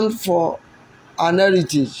their land for an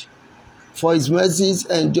heritage, for his mercies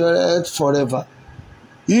endureth forever.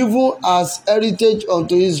 Even as heritage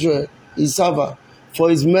unto Israel his servant, for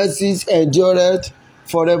his mercies endureth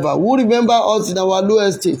forever. Who remember us in our low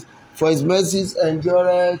estate, for his mercies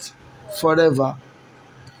endureth forever.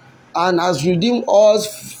 And has redeemed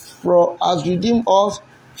us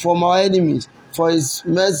from our enemies, for his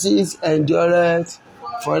mercies endureth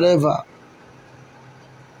forever.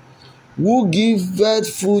 Who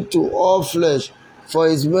giveth food to all flesh, for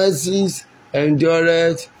his mercies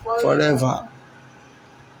endureth forever.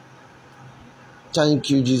 Thank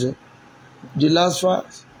you, Jesus. The last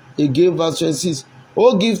verse, again, verse 26.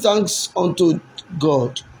 Oh, give thanks unto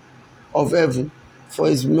God of heaven, for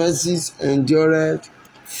his mercies endureth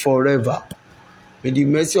forever. May the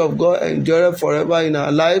mercy of God endure forever in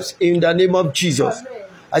our lives, in the name of Jesus. Amen.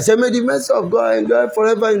 I say, may the mercy of God endure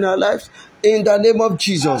forever in our lives, in the name of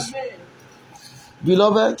Jesus. Amen.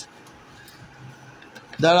 Beloved,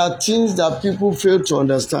 there are things that people fail to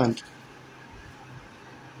understand.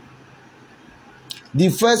 The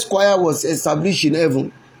first choir was established in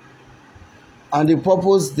heaven, and the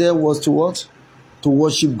purpose there was to what? To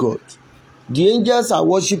worship God. The angels are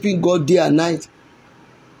worshiping God day and night.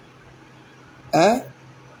 And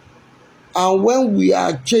when we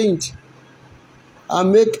are changed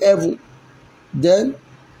and make heaven, then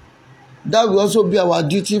that will also be our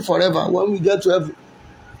duty forever when we get to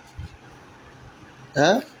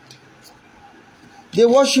heaven. They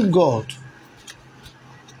worship God.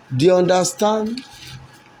 They understand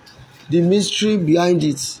the mystery behind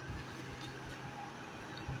it.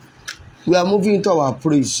 We are moving into our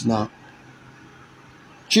praise now.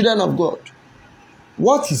 Children of God,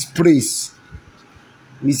 what is praise?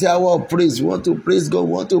 We say, praise. We want to praise God.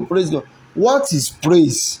 We want to praise God. What is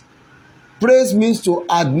praise? Praise means to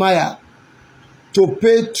admire, to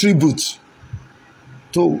pay tribute,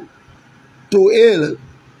 to hail,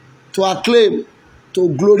 to acclaim, to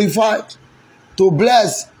glorify, to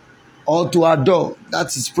bless, or to adore.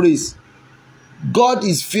 That is praise. God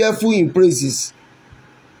is fearful in praises.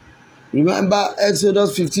 Remember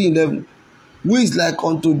Exodus 15:11. Who is like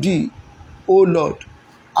unto thee, O Lord,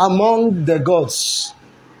 among the gods?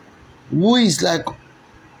 Who is like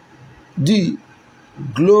thee,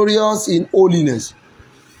 glorious in holiness,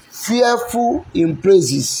 fearful in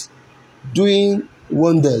praises, doing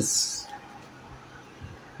wonders?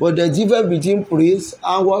 But the difference between praise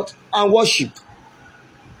and what? And worship.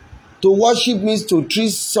 To worship means to treat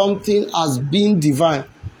something as being divine,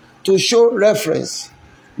 to show reverence,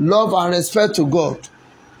 love and respect to God.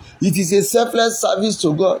 It is a selfless service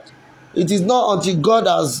to God. It is not until God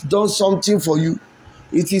has done something for you.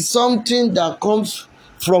 It is something that comes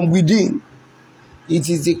from within. It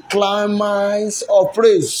is the climax of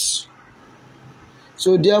praise.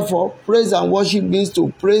 So therefore, praise and worship means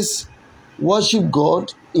to worship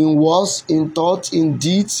God in words, in thought, in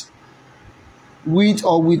deeds, with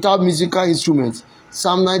or without musical instruments.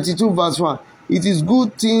 Psalm 92 verse 1. It is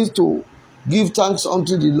good things to give thanks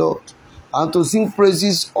unto the Lord, and to sing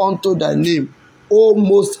praises unto thy name, O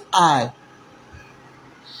Most High.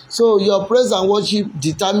 So your praise and worship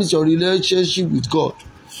determines your relationship with God.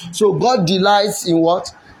 So God delights in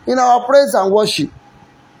what? In our praise and worship.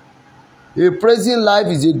 A praising life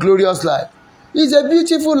is a glorious life. It's a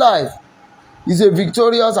beautiful life. It's a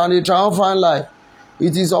victorious and a triumphant life.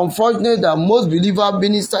 It is unfortunate that most believers,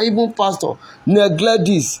 ministers, even pastors neglect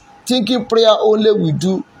this, thinking prayer only will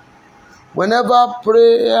do Whenever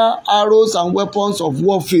prayer, arrows, and weapons of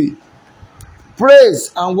warfare,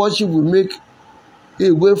 praise and worship will make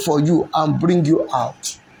a way for you and bring you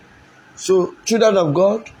out. So, children of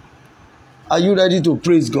God, are you ready to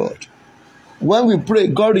praise God? When we pray,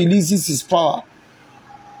 God releases His power.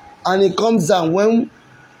 And it comes down when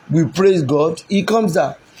we praise God. He comes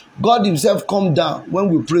down. God Himself comes down when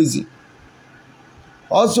we praise Him.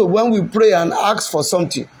 Also, when we pray and ask for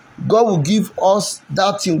something, God will give us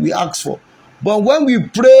that thing we ask for. But when we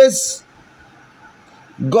praise,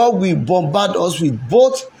 God will bombard us with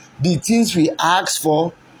both the things we ask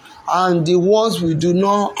for and the ones we do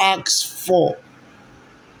not ask for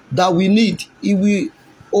that we need. He will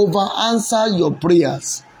over-answer your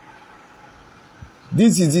prayers.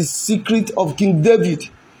 This is the secret of King David.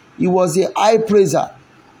 He was a high praiser.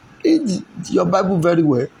 Read your Bible very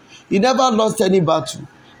well. He never lost any battle.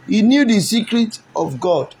 He knew the secret of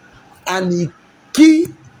God and he key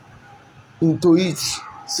into it.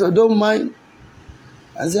 So don't mind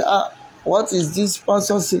and say, what is this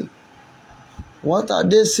pastor saying? What are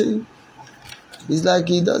they saying? It's like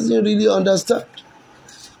he doesn't really understand.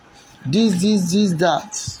 This,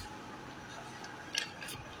 that.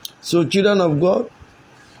 So children of God,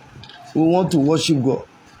 we want to worship God.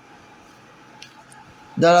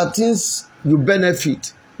 There are things you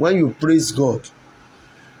benefit when you praise God.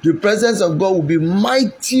 The presence of God will be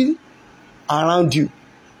mighty around you.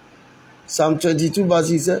 Psalm 22 verse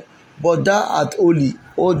 6 says, but thou art holy,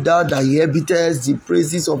 O thou that inhabitest the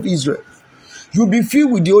praises of Israel. You'll be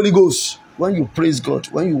filled with the Holy Ghost when you praise God,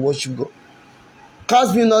 when you worship God.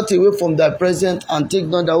 Cast me not away from thy presence and take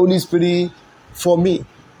not the Holy Spirit from me.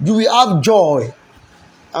 You will have joy.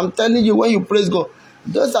 I'm telling you, when you praise God,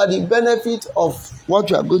 those are the benefits of what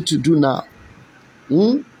you are going to do now.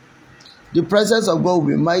 The presence of God will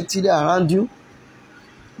be mightily around you.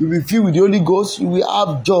 You will be filled with the Holy Ghost. You will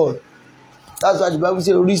have joy. That's why the Bible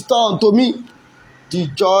says, restore unto me the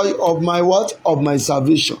joy of my what? Of my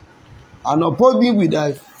salvation. And uphold me with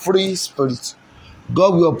thy free spirit.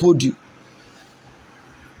 God will uphold you.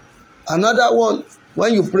 Another one,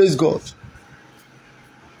 when you praise God,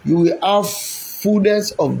 you will have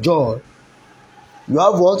fullness of joy. You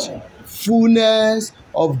have what? Fullness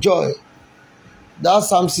of joy. That's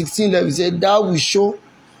Psalm 16:11 says, thou will show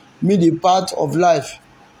me the path of life.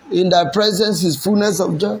 In thy presence is fullness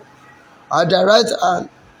of joy. At thy right hand,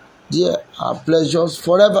 there are pleasures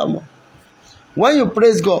forevermore. When you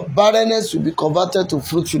praise God, barrenness will be converted to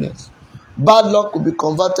fruitfulness. Bad luck will be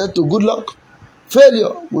converted to good luck.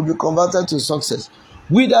 Failure will be converted to success.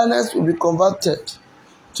 Wilderness will be converted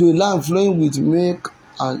to a land flowing with milk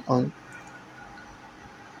and honey.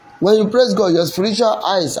 When you praise God, your spiritual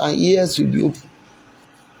eyes and ears will be open.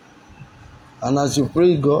 And as you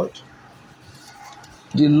praise God,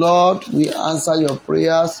 the Lord will answer your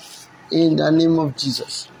prayers in the name of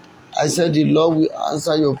Jesus. I said the Lord will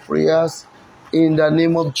answer your prayers in the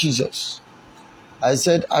name of Jesus. I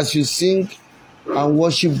said as you sing and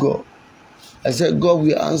worship God, I said God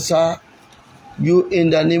will answer you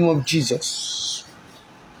in the name of Jesus.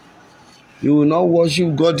 You will not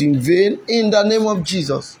worship God in vain in the name of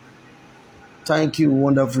Jesus. Thank you,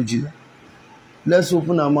 wonderful Jesus. Let's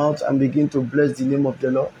open our mouth and begin to bless the name of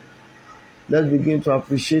the Lord. Let's begin to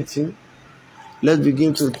appreciate Him. Let's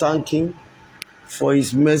begin to thank Him for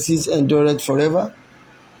His mercies endureth forever.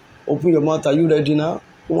 Open your mouth. Are you ready now?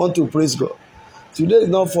 We want to praise God. Today is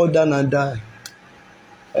not fall down and die.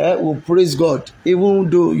 We'll praise God. Even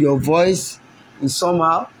though your voice is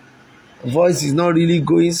somehow, voice is not really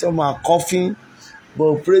going, somehow coughing,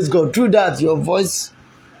 but praise God. Through that, your voice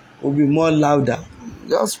will be more louder.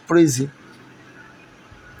 Just praise Him.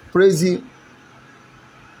 Praise Him.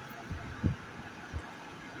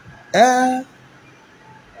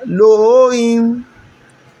 Elohim,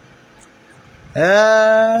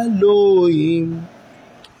 Elohim,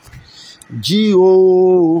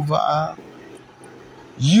 Jehovah,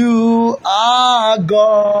 you are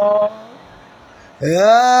God.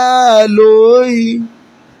 Elohim,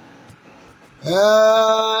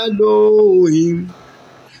 Elohim,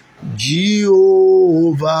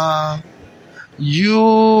 Jehovah,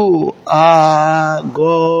 you are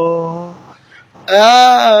God.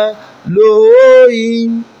 Elohim,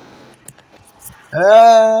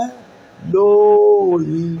 Elohim,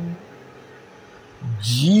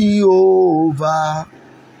 Jehovah,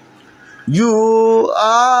 you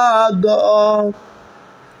are God.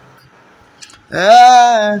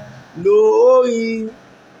 Elohim,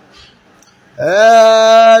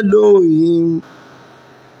 Elohim,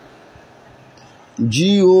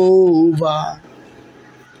 Jehovah,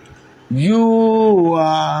 you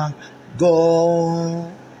are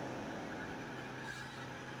God.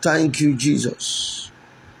 Thank you, Jesus.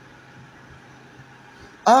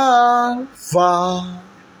 Alpha,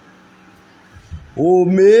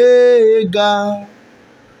 Omega,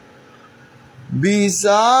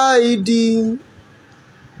 beside thee,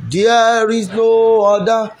 there is no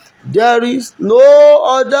other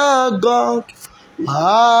God.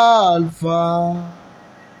 Alpha,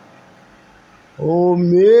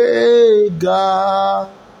 Omega,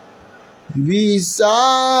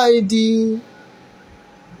 beside thee,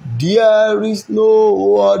 there is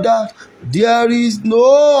no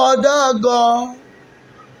other God.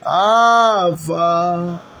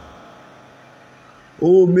 Alpha,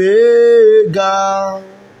 Omega,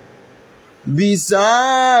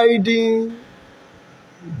 beside thee,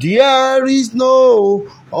 there is no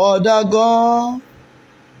other God.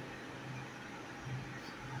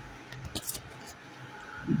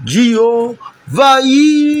 Jehovah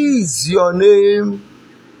is your name.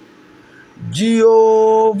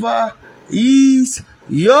 Jehovah is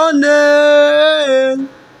your name.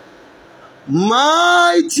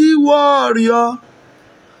 Mighty warrior,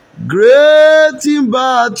 great in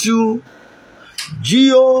battle.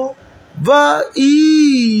 Jehovah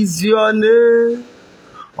is your name.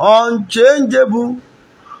 Unchangeable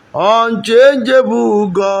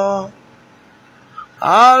God.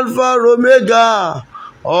 Alpha Omega,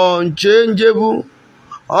 unchangeable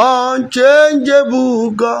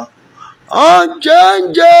God.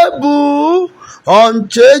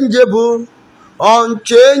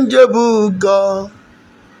 Unchangeable God.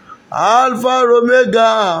 Alpha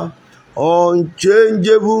Omega,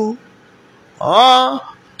 unchangeable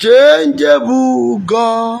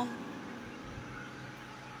God.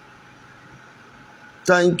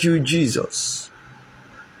 Thank you, Jesus.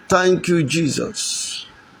 Thank you, Jesus.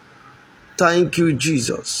 Thank you,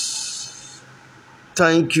 Jesus.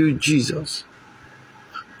 Thank you, Jesus.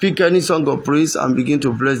 Pick any song of praise and begin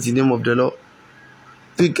to bless the name of the Lord.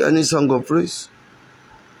 Pick any song of praise.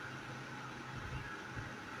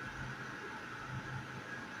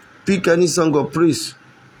 Pick any song of praise.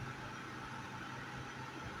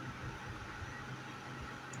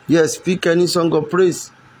 Yes, pick any song of praise.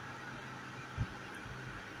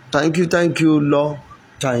 Thank you, Lord.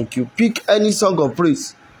 Thank you. Pick any song of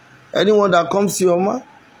praise. Anyone that comes to your mind,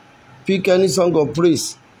 pick any song of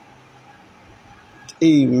praise.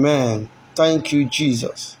 Amen. Thank you,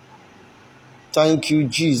 Jesus. Thank you,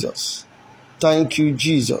 Jesus. Thank you,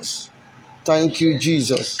 Jesus. Thank you,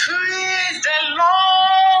 Jesus. Praise the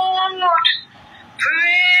Lord.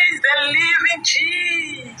 Praise the living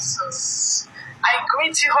Jesus. I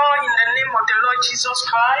greet you all in the name of the Lord Jesus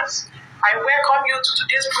Christ. I welcome you to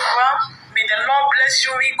today's program. May the Lord bless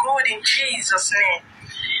you very good in Jesus' name.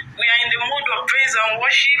 We are in the mood of praise and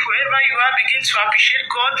worship. Wherever you are, begin to appreciate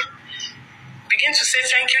God. Begin to say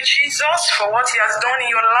thank you, Jesus, for what He has done in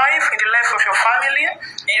your life, in the life of your family,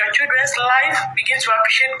 in your children's life. Begin to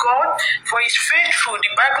appreciate God, for He's faithful.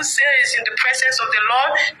 The Bible says, in the presence of the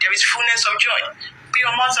Lord, there is fullness of joy. Be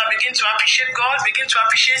your mouth and begin to appreciate God. Begin to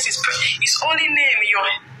appreciate His holy name in your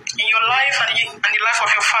life and the life of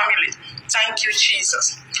your family. Thank you,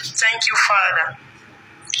 Jesus. Thank you, Father.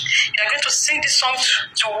 You are going to sing this song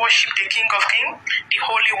to worship the King of Kings, the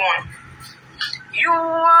Holy One. You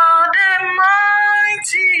are the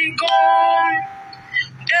mighty God,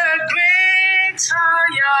 the great I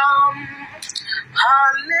am.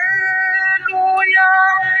 Hallelujah,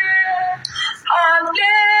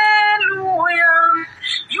 hallelujah.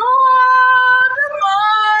 You are the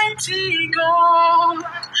mighty God,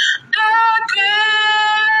 the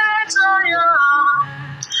great I am.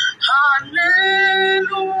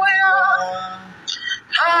 Hallelujah,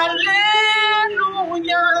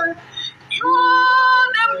 hallelujah. You are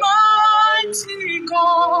the mighty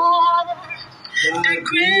God, the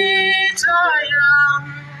great I am.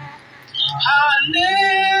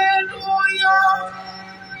 Hallelujah,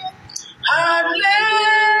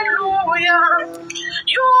 hallelujah.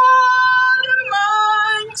 You are the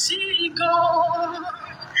mighty God,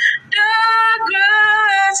 the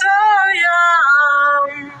great I am.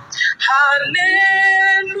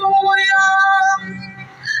 Hallelujah,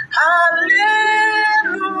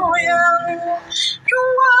 hallelujah. You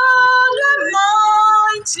are the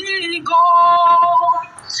mighty God,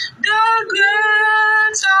 the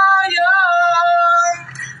great I am.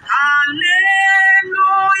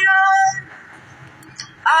 Hallelujah,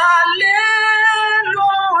 hallelujah.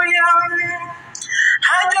 I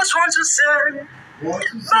just want to say,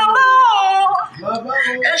 Baba,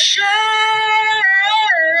 Eshe.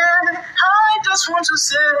 I just want to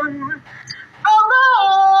say, Baba,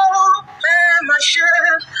 Emashe.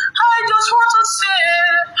 I just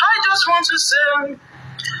want to say,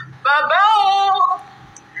 Baba,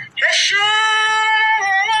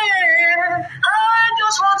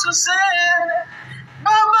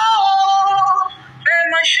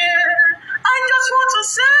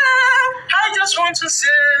 want to say,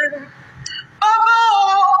 Baba,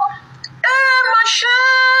 my shame.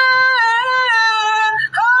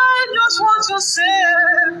 I just want to say,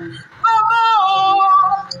 Baba,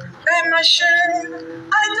 my shame.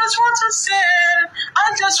 I just want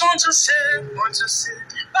to say,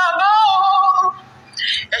 Baba,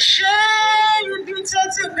 a shame you be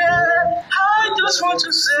taking there. I just want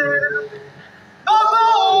to say, Baba,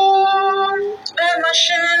 my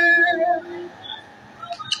shame.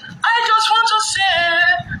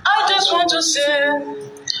 I just want to say,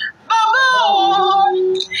 Baba,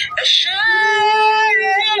 a shame.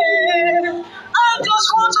 I just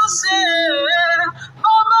want to say,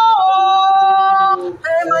 Baba,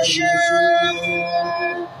 my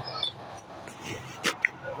shame.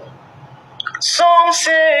 Some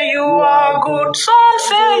say you are good, some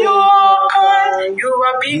say you are kind, you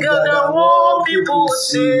are bigger than what people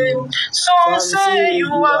say. Some say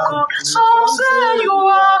you are good, some say you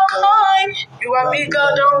are kind, you are bigger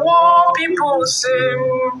than what people say.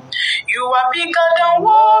 You are bigger than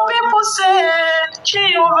what people say.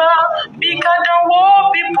 Jehovah, bigger than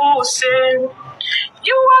what people say.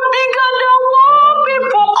 You are bigger than what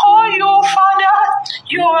people call you, Father.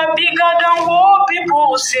 You are bigger than what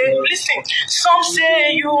people say. Listen, some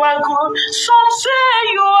say you are good, some say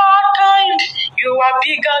you are kind. You are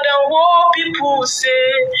bigger than what people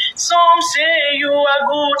say. Some say you are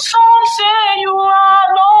good, some say you are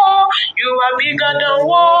low. You are bigger than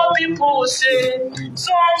what people say.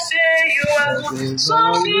 Some say you are good,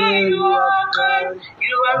 some say you are kind.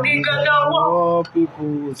 You are bigger than what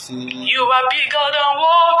people say. You are bigger than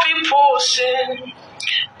what people say.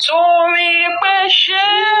 Torí pé ṣé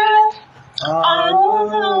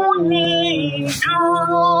àánú ni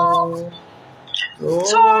dúró.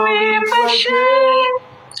 Torí pé ṣé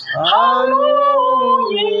àánú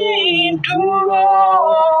ni dúró.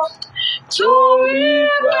 Torí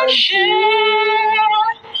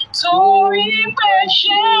pé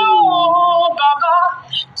ṣé o bàbá.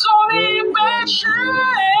 Torí pé ṣé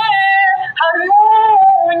àánú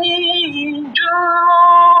ni dúró.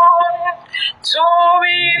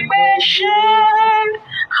 Torí pé ṣé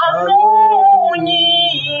àánú ni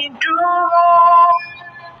dúró.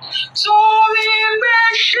 Torí pé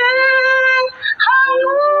ṣé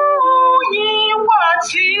àánú yín wà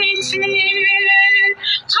títí.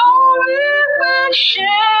 Torí pé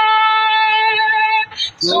ṣé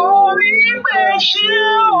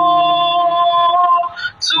o.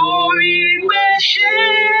 Torí pé ṣé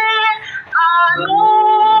àánú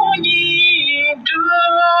yín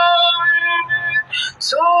dúró.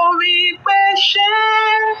 Torí pé ṣé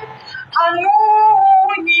àánú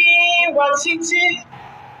yín wà títí.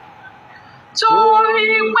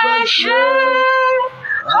 Torí pé ṣé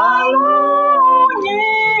àánú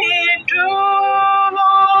yín dúró.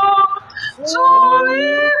 Torí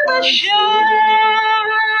pé ṣé.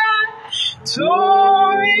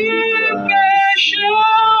 Torí pé ṣé o.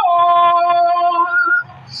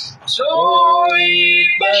 Torí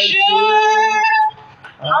pé ṣé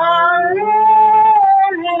àánú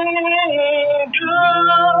yín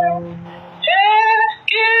dúró.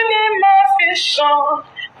 Kí ni mo fi san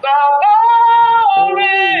bàbá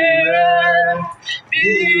orí rẹ̀ bí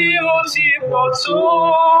ó ti pọ̀ tó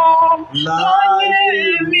láyé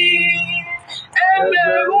mi?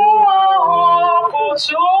 Ẹgbẹ̀rún ọ̀hún kò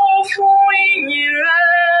tó fún ìyìn rẹ̀.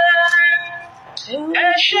 Ẹ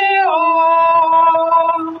ṣé o,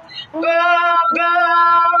 Bàbá.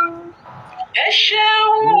 Ẹ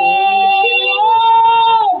ṣeun o,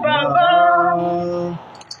 Bàbá.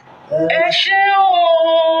 Ẹ ṣé o,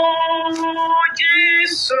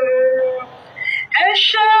 Jésù. Ẹ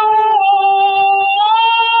ṣeun o,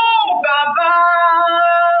 Bàbá.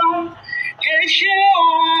 Ẹ ṣé o,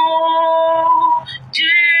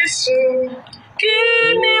 Jésù. Kí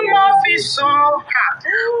ni mo fi san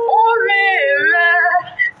oore rẹ̀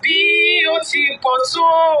bí ó ti pọ̀ tó,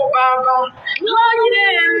 Bàbá, láyé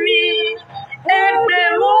mi?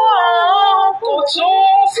 Ẹgbẹ̀rún ọ̀hún kò tó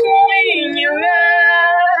fún ìyìn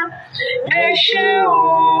rẹ̀. Ẹ ṣé o,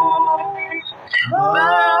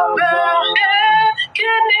 Bàbá. Kí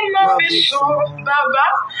ni mo fi san, Bàbá,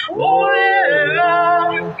 oore rẹ̀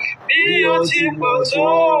bí ó ti pọ̀ tó,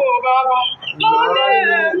 Bàbá,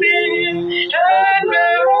 láyé mi?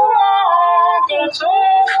 Ẹgbẹ̀rún ọ̀hún kò tó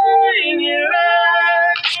fún ìyìn rẹ̀.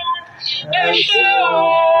 Ẹ ṣé o,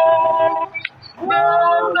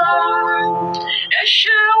 Bàbá. Ẹ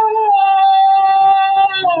ṣeun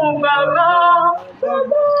o, Bàbá.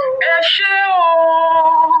 Ẹ ṣé o,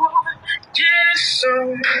 Jésù.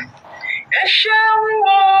 Ẹ ṣeun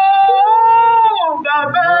o,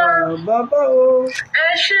 Bàbá. Ẹ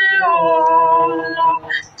ṣé o,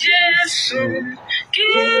 Jésù.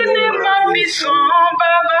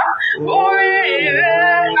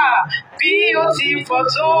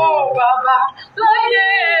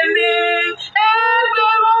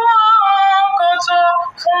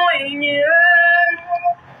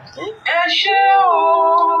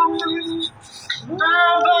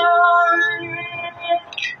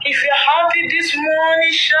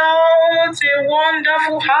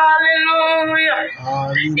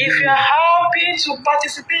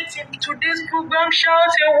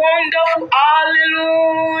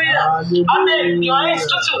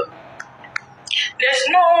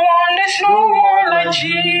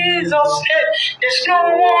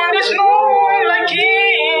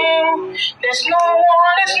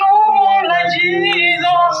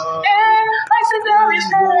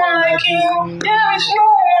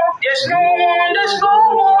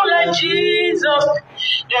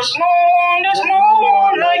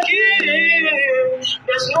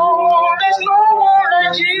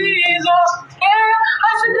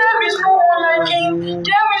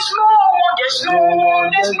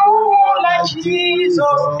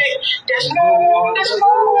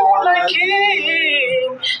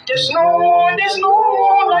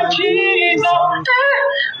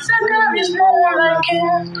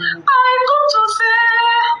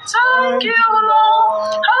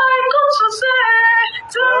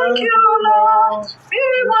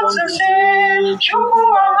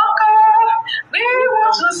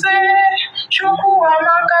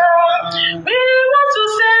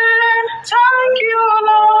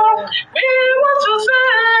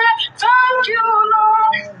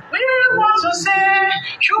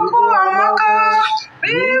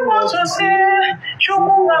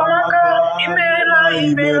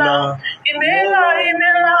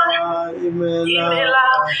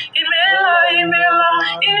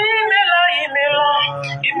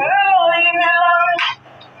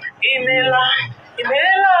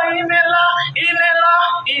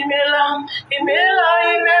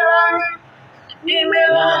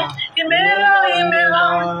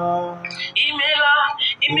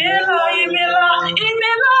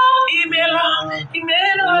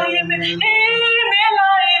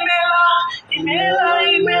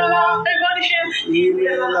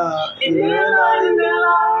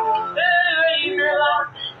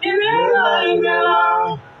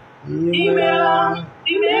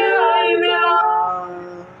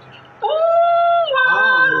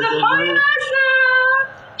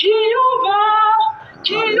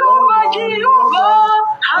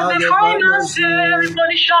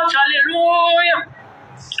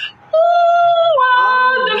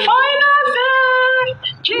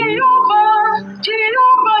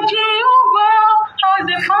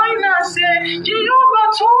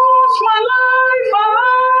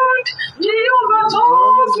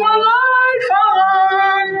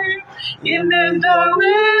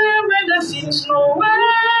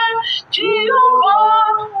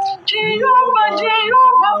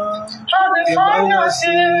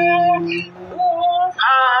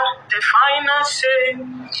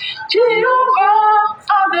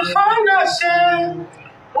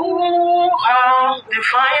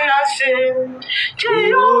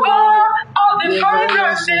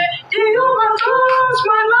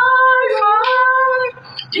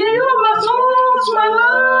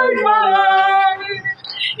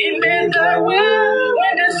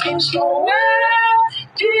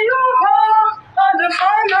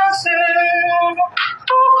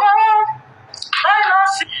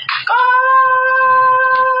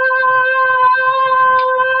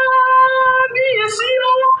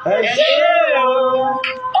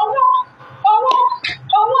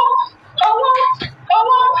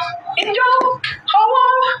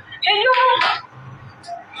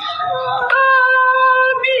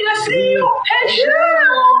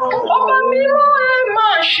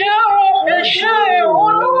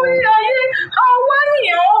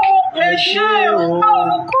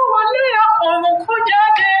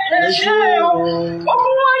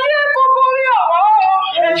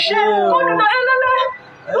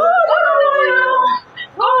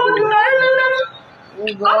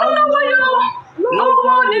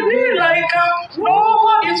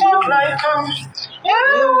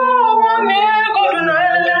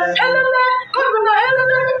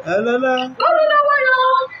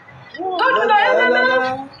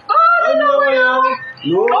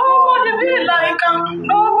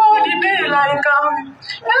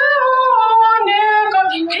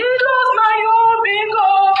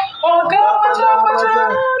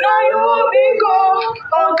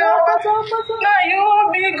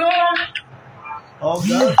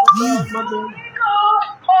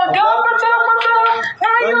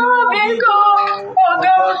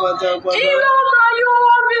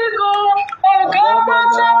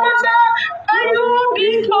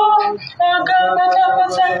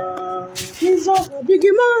 na big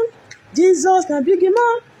man. Jesus na big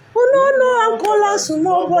man. No, Ankola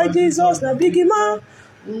small boy. Jesus na big man.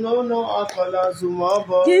 No, Ankola small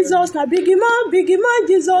boy. Jesus na big man.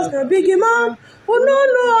 Jesus na big man.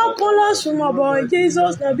 No, Ankola small boy.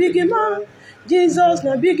 Jesus na big man. Jesus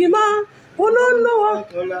na big man. No,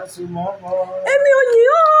 Ankola small boy. Èmi ò yìn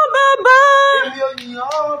ọ́ bàbá. Èmi ò yìn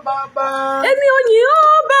ọ́ bàbá. Èmi ò yìn ọ́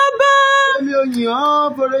bàbá. Èmi ò yìn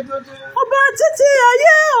ọ́ bòrèjòjò. Ọba títí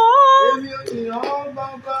ayé o. Èmi ò yìn ọ́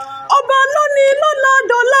bàbá. Ọba lónìí lọ́la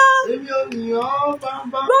dọ́là. Èmi ò yìn ọ́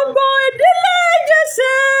bàbá. Gbogbo ìdílé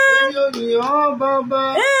Jésè. Èmi ò yìn ọ́ bàbá.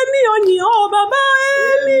 Èmi ò yìn ọ́ bàbá.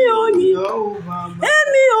 Èmi ò yìn ọ́ bàbá.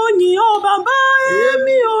 Èmi ò yìn ọ́ bàbá.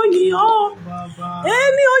 Èmi ò yìn ọ́ bàbá.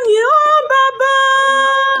 Èmi ò yìn ọ́ bàbá.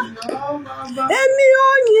 Èmi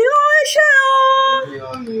ò yìn ọ́ iṣẹ́ o. Èmi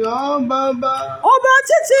ò yìn ọ́ bàbá. Ọba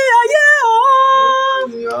títí ayé o.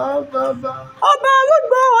 Èmi ò yìn ọ́ bàbá. Ọba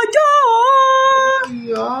arúgbó ọjọ́ o. Èmi ò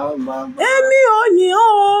yìn ọ́ bàbá. Èmi ò yìn ọ́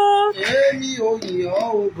o. Èmi ò yìn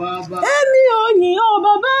ọ́ bàbá. Èmi ò yìn ọ́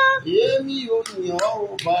bàbá. Èmi ò yìn ọ́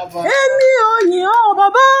bàbá. Èmi ò yìn ọ́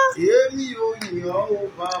bàbá. Èmi ò yìn ọ́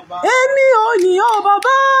bàbá. Èmi ò yìn ọ́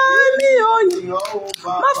bàbá. Èmi ò yìn ọ́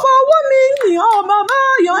bàbá. Má fọwọ́ mi yìn ọ́ bàbá.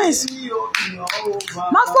 Your hands. Èmi ò yìn ọ́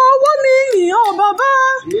bàbá. Má fọwọ́ mi yìn ọ́ bàbá.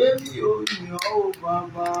 Èmi ò yìn ọ́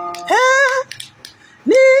bàbá.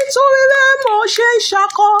 Nítorí rẹ̀ mo ṣe ń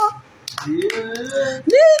ṣakọ.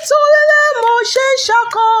 Nítorí rẹ̀ mo ṣe ń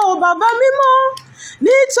ṣakọ o bàbá mímọ́.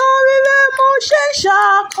 Nítorí rẹ̀ mo ṣe ń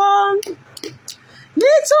ṣakọ.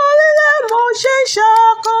 Nítorí rẹ̀ mo ṣe ń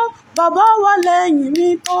ṣakọ. Bàbá wà lẹ́yìn mi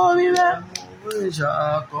torí rẹ̀.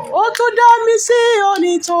 Ó tún dá mi sí o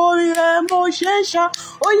nítorí rẹ̀ mo ṣe ń ṣakọ.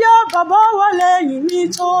 Ó yá bàbá wà lẹ́yìn mi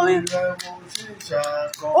torí rẹ̀.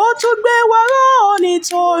 Ó tún gbé wa ró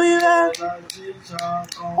nítorí rẹ̀.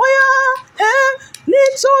 Ó yá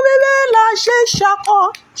nítorí rẹ̀ la ṣe ń ṣakọ,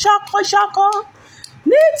 ṣakọ.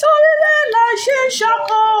 Nítorí rẹ̀ la ṣe ń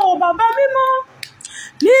ṣakọ o bàbá mímọ́.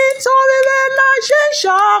 Nítorí rẹ̀ la ṣe ń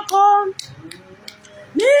ṣakọ.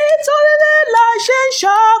 Nítorí rẹ̀ la ṣe ń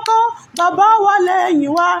ṣakọ. Bàbá wà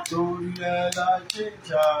lẹ́yìn wa.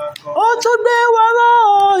 Ó tún gbé wa ró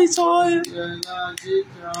nítorí rẹ̀.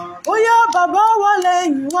 Ó yá bàbá wà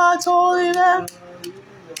lẹ́yìn wa torí rẹ̀.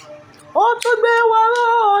 Ó tún gbé wa ró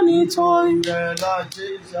nítorí rẹ̀.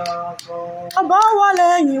 Bàbá wà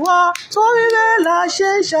lẹ́yìn wa torí rẹ̀ la ṣe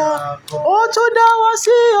ń ṣakọ. Ó tún dá wa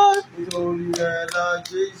sí o.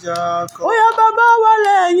 Ó yá bàbá wà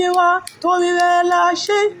lẹ́yìn wa torí rẹ̀ la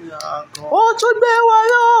ṣe ń ṣakọ. Ó tún gbé wa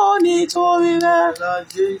ró nítorí rẹ̀.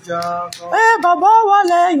 Bàbá wà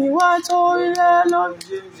lẹ́yìn wa torí rẹ̀ lọ.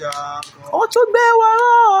 Ó tún gbé wa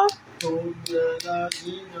ró.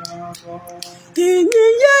 Ìyìn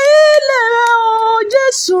yẹ ilẹ̀ rẹ̀ o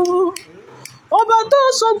Jésù. Ọba tó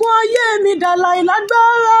ṣogun ayé mi dàlà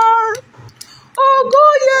ìlágbára. Ògo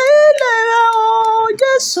yẹ ilẹ̀ rẹ̀ o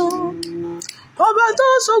Jésù. Ọba tó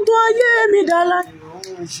ṣogun ayé mi dàlà.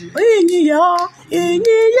 Ìyìn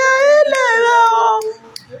yẹ ilẹ̀ rẹ̀ o.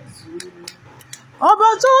 Ọba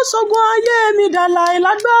tó ṣogun ayé mi dàlà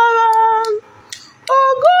ìlágbára.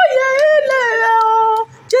 Ògo yẹ ilẹ̀ rẹ̀ o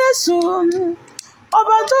Jésù.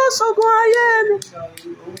 Ọba tó ṣogun ayé mi.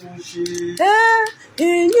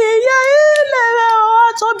 Ìyìn yẹ ilẹ̀ rẹ̀ o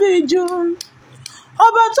tóbi jù.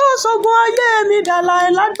 Ọba tó ṣogun ayé mi dàlà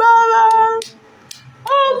ìlágbára.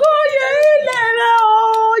 Ògo yẹ ilẹ̀ rẹ̀ o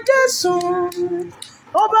Jésù.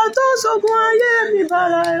 Ọba tó ṣogun ayé mi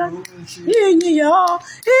dàlà ìlágbára. Ìyìn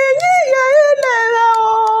yẹ ilẹ̀ rẹ̀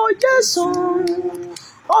o Jésù.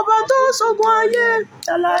 Ọba tó ṣogun ayé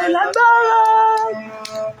dàlà ìlágbára.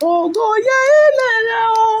 Ògo yẹ ilẹ̀ rẹ̀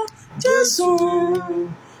o Jésù.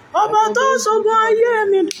 Ọba tó ṣogun ayé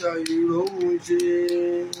mi.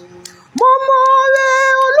 Mo mọ̀ rẹ̀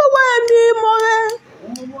Olúwa mi mọ̀ rẹ̀.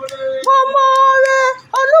 Mo mọ̀ rẹ̀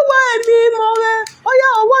Olúwa mi mọ̀ rẹ̀. Ó yá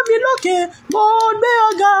ọwọ́ mi lókè mo gbé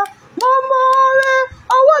ọ̀gá. Mo mọ̀ rẹ̀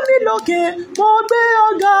ọwọ́ mi lókè mo gbé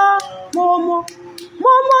ọ̀gá. Mo mọ̀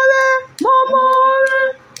rẹ̀ mo mọ̀ rẹ̀.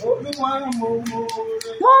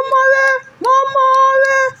 Mo mọ̀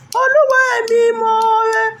rẹ̀ Olúwa mi mọ̀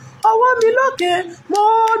rẹ̀. Ọwọ́ mi lókè mo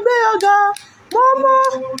gbé ọ̀gá. Mo mọ̀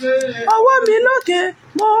ọwọ́ mi lókè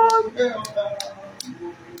mo gbé ọ̀gá.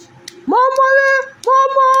 Mo mọ̀ rẹ̀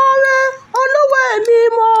Olúwa mi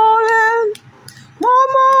mọ̀ rẹ̀. Mo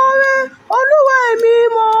mọ̀ rẹ̀ Olúwa mi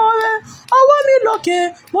mọ̀ rẹ̀. Ọwọ́ mi lókè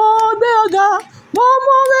mo gbé ọ̀gá. Mo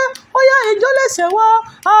mọ̀ rẹ̀ ó yá ìjọ lẹ́sẹ̀ wá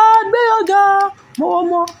á gbé ọ̀gá. Mo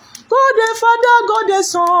mọ̀ God the Father, God the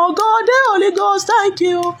Son, God the Holy Ghost, thank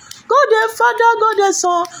you. God the Father, God the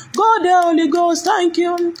Son, God the Holy Ghost, thank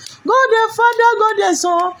you. God the Father, God the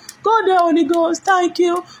Son, God the Holy Ghost, thank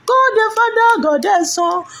you. God the Father, God the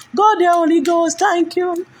Son, God the Holy Ghost, thank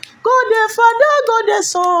you. God the Father, God the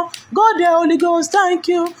Son, God the Holy Ghost, thank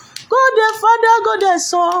you. God the Father, God the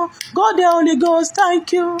Son, God the Holy Ghost,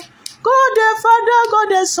 thank you. God the Father, God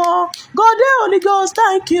the Son, God the Holy Ghost,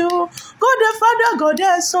 thank you. God the Father, God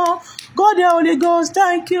the Son, God the Holy Ghost,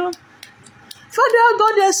 thank you. Father,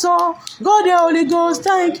 God the Son, God the Holy Ghost,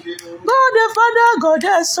 thank you. God the Father, God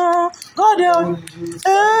the Son, God the Holy Ghost,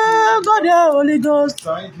 God the Holy Ghost,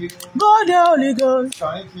 thank you. God the Holy Ghost,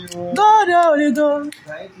 thank you. God the Holy Ghost,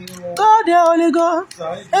 thank you. God the Holy Ghost,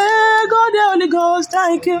 God the Holy Ghost,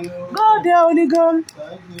 thank you. God the Holy Ghost,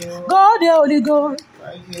 thank you. God the Holy Ghost,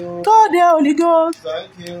 thank you. God the Holy Ghost,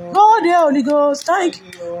 thank you. God the Holy Ghost, thank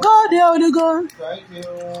you. God the Holy Ghost, thank you.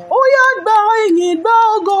 Ó yá gba ìyìn gba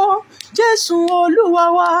ògo Jésù Olúwa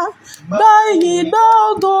wa. Gba ìyìn gba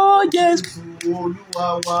ògo Jésù Olúwa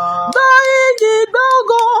wa. Gba ìyìn gba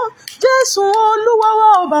ògo Jésù Olúwa wa.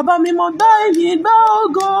 Ó bàbá mímọ́ gba ìyìn gba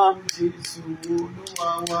ògo Jésù Olúwa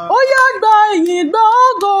wa. Ó yá gba ìyìn gba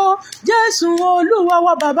ògo Jésù Olúwa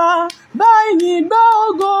wa bàbá. Gba ìyìn gba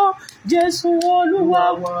ògo Jésù Olúwa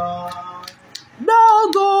wa. Gba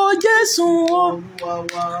ògo Jésù Olúwa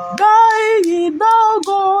wa. Gba ìyìn gba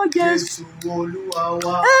ògo Jésù Olúwa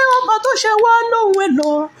wa. Ọba tó ṣe wá lóhun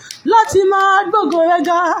èlò láti máa gbógo rẹ̀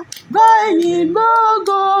ga. Gba ìyìn gba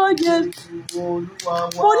ògo Jésù Olúwa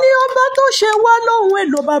wa. Mo ní ọba tó ṣe wá lóhun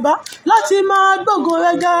èlò bàbá láti máa gbógo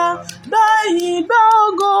rẹ̀ ga. Gba ìyìn gba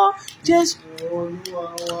ògo Jésù Olúwa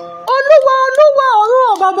wa. Olúwa Olúwa ọ̀run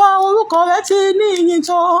ò bàbá orúkọ rẹ̀ ti ní ìyìn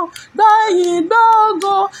tán. Gba ìyìn gba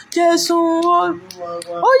ògo Jésù Olúwa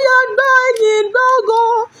wa. Ó yá gba ìyìn gba ògo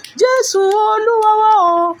Jésù Olúwa wa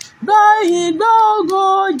o. Gba ìyìn gba ògo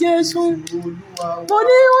Jésù Olúwa wa. Mo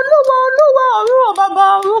ní Olúwa Olúwa ọ̀run ò bàbá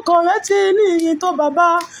orúkọ rẹ̀ ti ní ìyìn tán bàbá.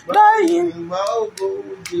 Gba ìyìn gba ògo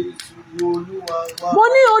Jésù Olúwa wa. Mo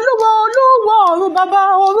ní Olúwa Olúwa ọ̀run bàbá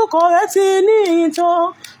orúkọ rẹ̀ ti ní ìyìn tán.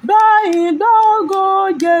 Gba ìyìn gba ògo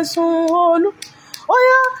Jésù Olúwa. Ó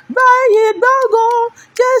yá gba ìyìn gba ògo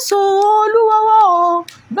Jésù Olúwa wa o.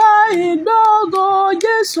 Gba ìyìn gba ògo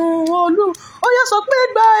Jésù Olúwa. Ó yá sọ pé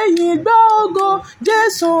gba ìyìn gba ògo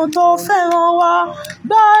Jésù tó fẹ́ràn wa.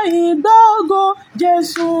 Gba ìyìn gba ògo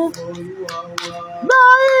Jésù Olúwa wa. Gba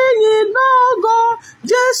ìyìn gba ògo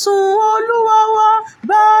Jésù Olúwa wa.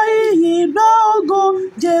 Gba ìyìn gba ògo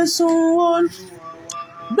Jésù Olúwa wa.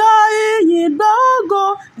 Gba ìyìn gba ògo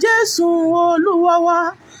Jésù Olúwa wa.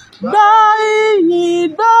 Gba ìyìn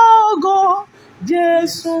gba ògo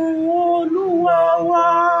Jésù Olúwa wa.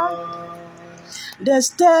 The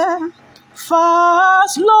steadfast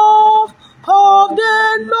love of the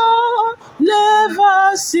Lord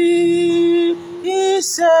never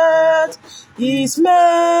ceases. His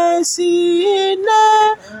mercy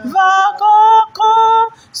never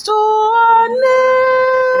comes to an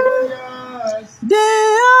end. They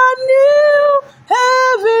are new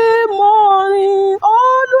every morning,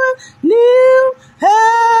 always new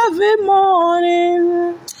every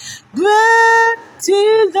morning. Great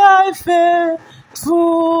is thy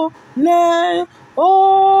faithfulness,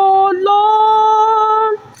 O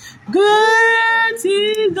Lord. Great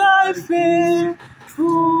is thy faithfulness.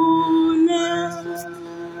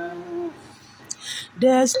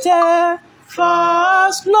 The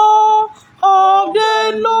steadfast love of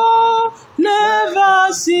the Lord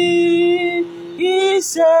never ceases.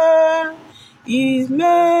 His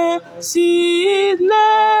mercy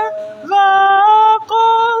never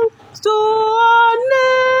comes to an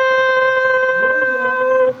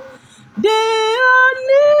end. They are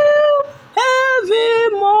new every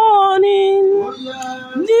morning.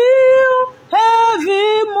 New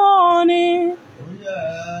every morning.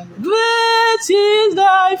 Great is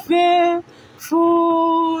thy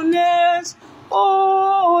faithfulness,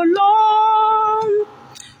 O Lord.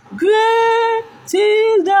 Great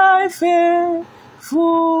is thy faithfulness.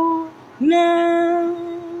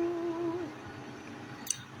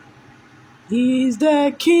 He is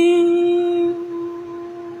the King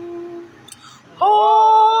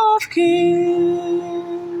of kings.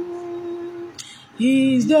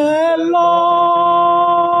 He is the Lord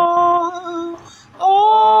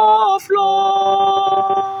of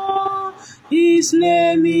lords. His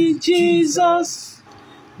name is Jesus.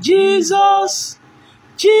 Jesus.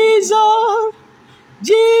 Jesus,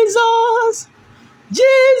 Jesus,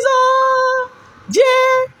 Jesus,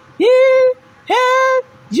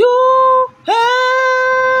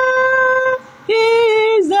 He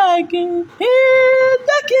is the King, He is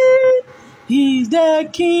the King, He is the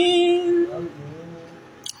King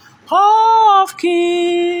of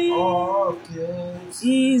kings,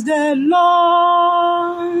 He is the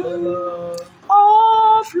Lord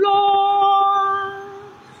of lords.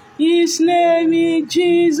 His name is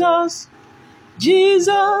Jesus.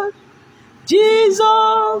 Jesus.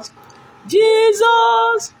 Jesus.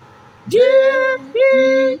 Jesus.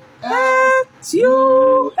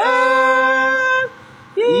 J-E-S-U-S.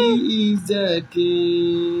 He is the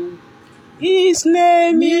King. His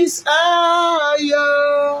name is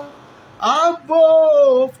higher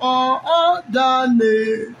above all other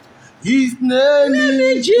names. His name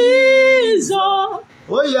is Jesus.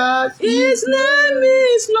 Oh yes. His name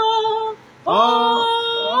is Lord.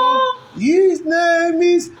 Oh, His name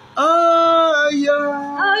is higher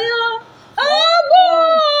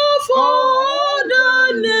above all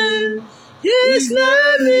the name. His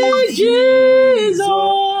name is Jesus.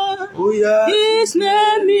 Oh yes. His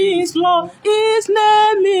name is Lord. His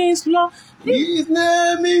name is Lord. His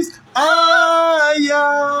name is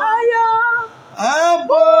higher above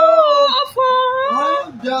Above all.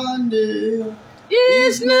 all the name.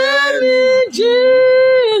 His name is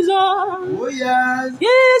Jesus. Oh yes.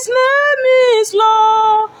 His name is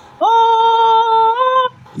Lord. Oh,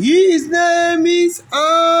 His name is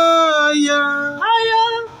higher.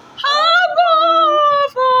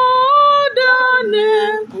 above all the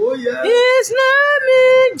name. Oh yes. His name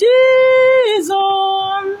is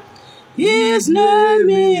Jesus. His name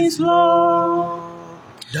is Lord.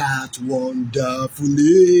 That wonderful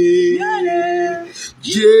name, Yeah.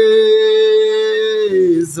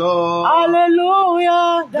 Jesus.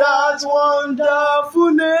 Hallelujah. That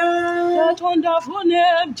wonderful name, That wonderful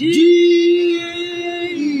name,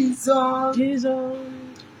 Jesus. Jesus.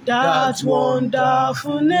 That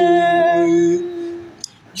wonderful name,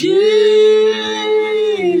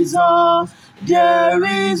 Jesus. There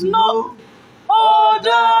is no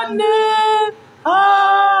other name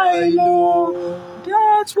I know.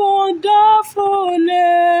 That wonderful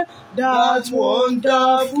name, that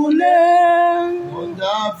wonderful name,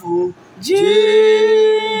 Wonderful Jesus.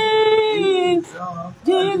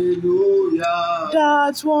 Hallelujah.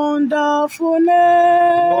 That wonderful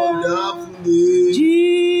name, Wonderful name.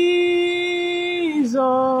 Jesus.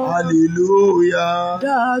 Hallelujah.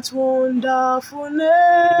 That wonderful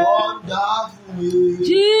name, Wonderful name.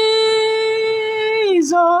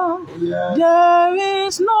 Jesus. Yeah. There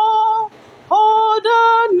is no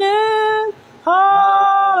other name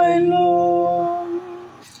I know.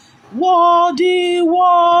 Worthy,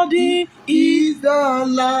 worthy is Is the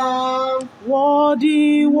Lamb.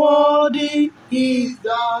 worthy, worthy is Is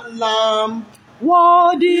the Lamb.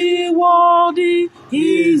 worthy, worthy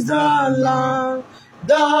is the Lamb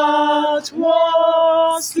that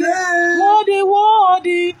was slain. Worthy,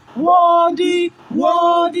 worthy, worthy,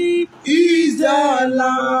 worthy Is the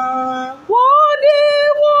Lamb. worthy,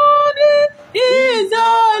 worthy is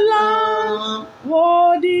the Lamb.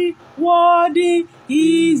 Worthy, worthy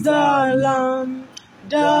is the Lamb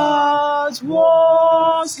that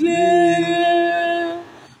was slain.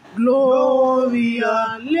 Glory,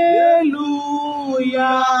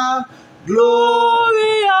 hallelujah.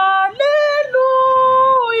 Glory,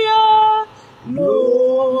 hallelujah.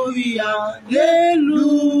 Glory,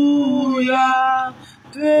 hallelujah.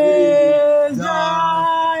 Praise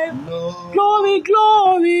thy Lord. glory,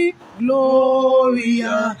 glory, glory,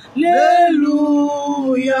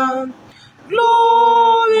 hallelujah.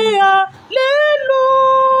 Glory,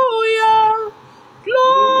 hallelujah.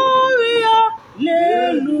 Glory,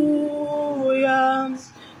 hallelujah.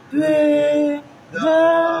 Praise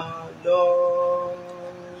the Lord.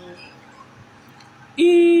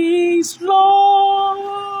 is Lord,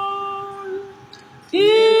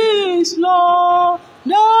 is Lord,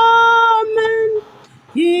 amen.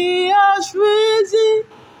 He has risen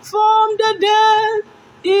from the dead,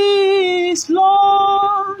 is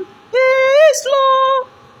Lord, is Lord.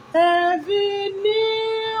 Every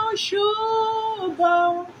knee should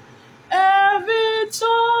bow, every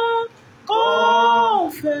tongue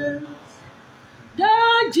confess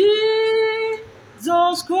that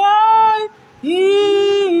Jesus Christ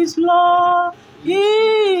is Lord,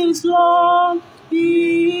 is Lord,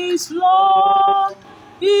 is Lord,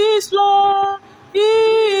 is Lord,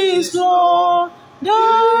 is Lord.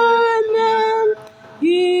 Amen.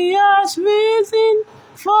 He has risen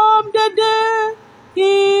from the dead,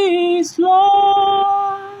 is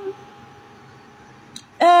Lord.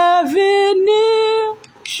 Every knee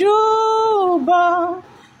should bow,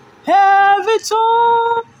 every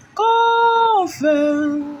tongue confess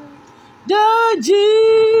that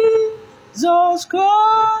Jesus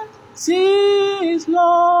Christ is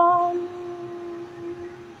Lord.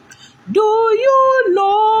 Do you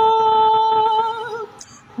know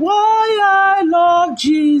why I love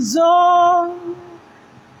Jesus?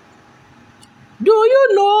 Do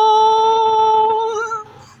you know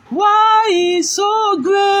why He's so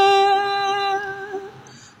great?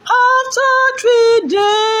 after 3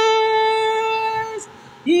 days,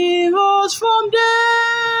 he rose from dead.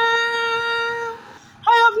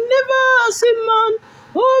 I have never seen man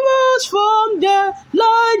who rose from dead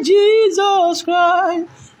like Jesus Christ.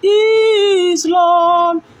 He is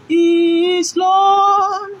Lord, he is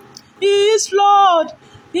Lord, he is Lord,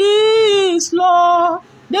 he is Lord.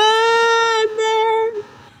 Amen.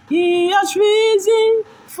 He has risen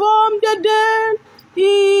from the dead.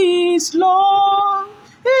 He is Lord.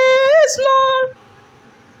 He is Lord.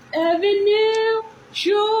 Every knee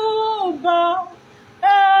should bow,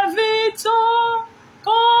 every tongue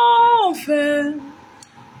confess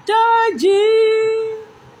that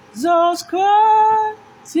Jesus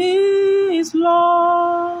Christ is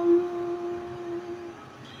Lord.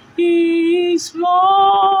 He is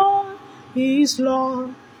Lord. He is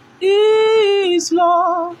Lord. He is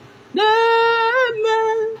Lord.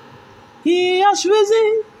 Amen. He has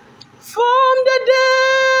risen from the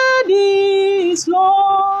dead. He is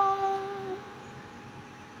Lord.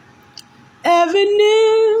 Every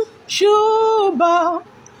knee should bow,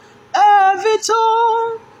 every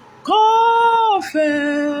tongue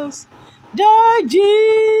confess that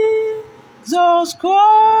Jesus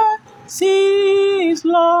Christ is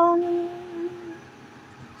Lord.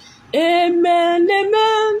 Amen,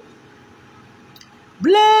 amen.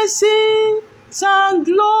 Blessings and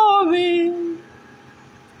glory,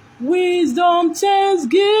 wisdom,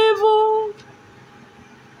 thanksgiving,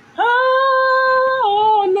 honor,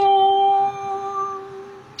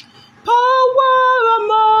 power and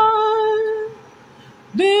might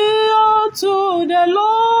be unto the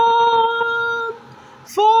Lord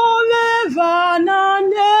forever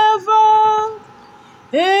and ever.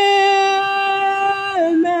 Amen,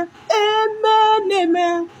 amen,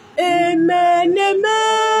 amen, amen,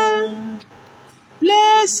 amen.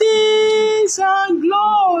 Blessings and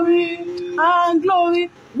glory,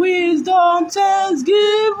 wisdom,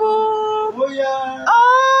 thanksgiving. Oh yeah.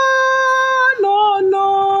 No.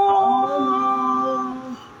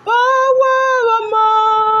 Power and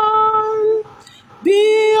might be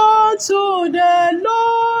unto the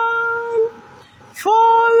Lord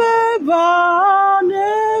forever and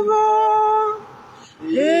ever.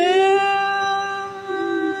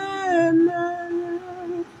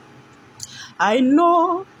 Amen. I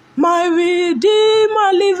know my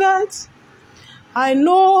Redeemer liveth. I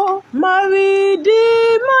know my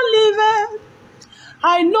Redeemer liveth.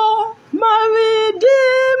 I know my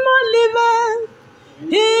Redeemer liveth.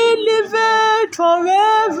 He liveth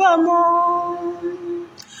forevermore.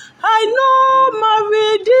 I know my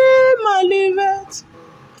Redeemer liveth.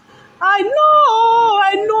 I know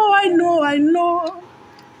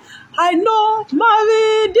my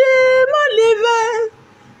Redeemer liveth.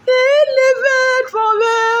 He liveth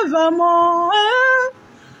forevermore.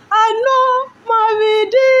 I know my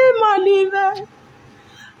Redeemer liveth.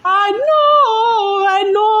 I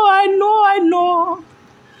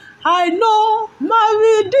know my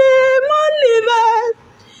Redeemer liveth.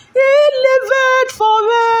 He liveth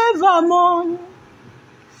forevermore.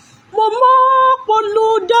 Momo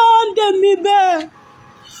poludande mi be.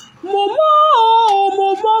 Momo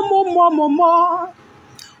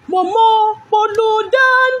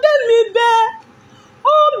poludande mi be.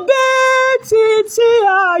 Obe titi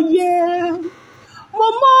aye.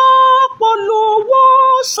 Momo poluwo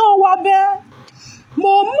so wabe.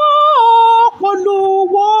 Momo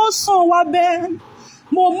poluwo so wabe.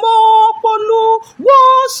 Momo poluwo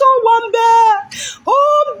so wabe.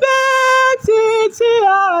 Obe titi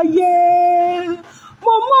aye.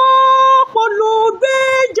 Momo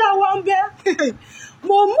polugbeja wabe.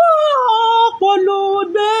 Momo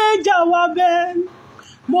polugbeja wabe.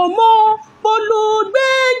 Momo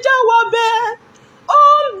polugbeja wabe.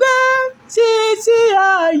 Obe titi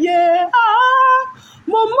aye.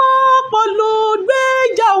 Momo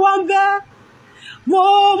polugbeja wabe.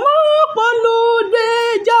 Momo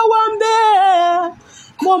polugbeja wabe.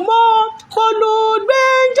 Momo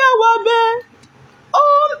polugbeja wabe.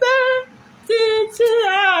 Obe titi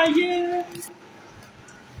aye.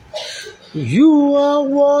 You are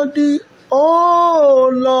worthy, oh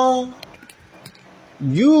Lord.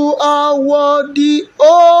 You are worthy,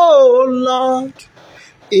 oh Lord.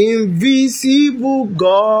 Invisible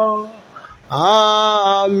God,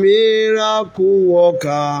 a miracle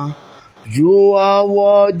worker. You are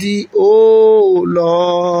worthy, oh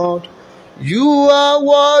Lord. You are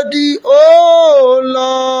worthy, oh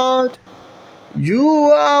Lord. You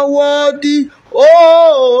are worthy,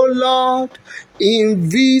 oh Lord.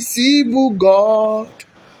 Invisible God,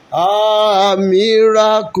 a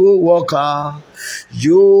miracle worker.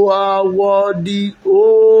 You are worthy,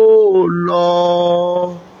 oh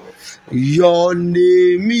Lord. Your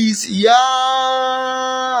name is Yahweh.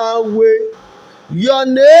 Your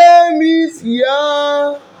name is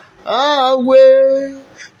Yahweh.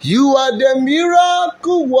 You are the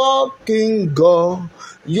miracle working God.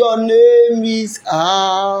 Your name is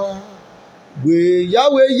Yahweh.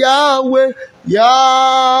 Yahweh, Yahweh,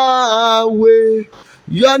 Yahweh.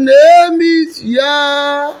 Your name is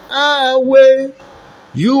Yahweh.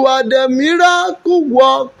 You are the miracle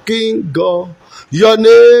working God. Your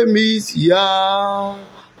name is Yahweh.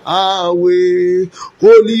 Holy,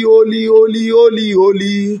 holy, holy, holy,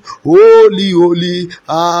 holy, holy, holy,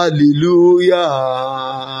 hallelujah.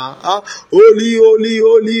 Holy, holy,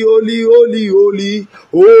 holy, holy, holy, holy,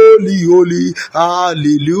 holy, holy,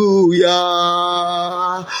 hallelujah.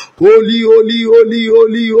 Holy, holy, holy,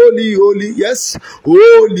 holy, holy, holy, yes,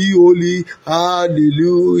 holy, holy,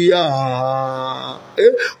 hallelujah.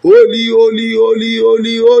 Holy, holy, holy,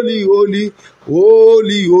 holy, holy, holy,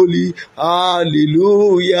 holy, holy,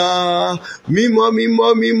 hallelujah. Mímọ́, mímọ́,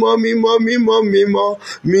 mímọ́, mímọ́, mímọ́, mímọ́,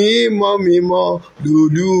 mímọ́, mímọ́,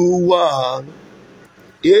 l'Olúwa.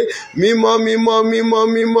 Mímọ́, mímọ́, mímọ́,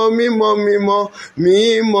 mímọ́, mímọ́, mímọ́,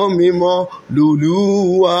 mímọ́, mímọ́,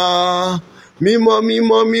 l'Olúwa. Mímọ́,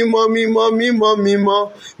 mímọ́, mímọ́, mímọ́, mímọ́, mímọ́,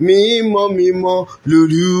 mímọ́, mímọ́,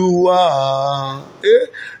 l'Olúwa.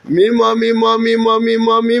 Mímọ́, mímọ́, mímọ́,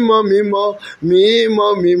 mímọ́, mímọ́, mímọ́, mímọ́,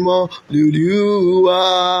 mímọ́, l'Olúwa.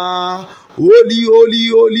 Holy, holy,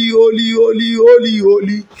 holy, holy, holy, holy,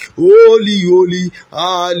 holy, holy, holy,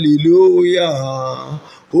 hallelujah.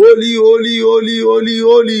 Holy, holy, holy, holy,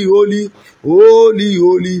 holy, holy, holy,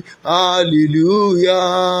 holy,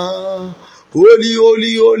 hallelujah. Holy,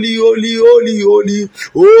 holy, holy, holy, holy, holy,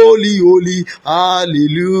 holy, holy,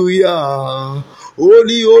 hallelujah.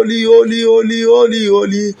 Holy, holy, holy, holy, holy,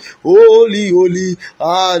 holy, holy, holy,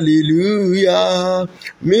 hallelujah.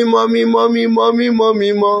 Mímọ́, mímọ́, mímọ́, mímọ́,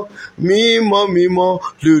 mímọ́, mímọ́, mímọ́,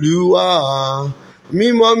 l'Olúwa.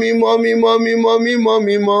 Mímọ́, mímọ́, mímọ́, mímọ́, mímọ́,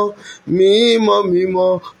 mímọ́, mímọ́,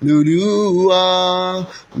 mímọ́, l'Olúwa.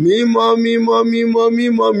 Mímọ́, mímọ́, mímọ́,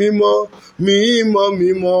 mímọ́, mímọ́, mímọ́,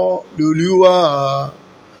 mímọ́, l'Olúwa.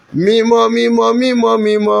 Mímọ́, mímọ́, mímọ́,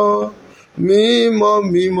 mímọ́, mímọ́,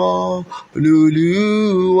 mímọ́,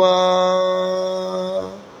 l'Olúwa.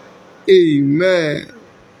 Amen.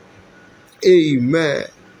 Amen.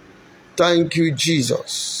 Thank you,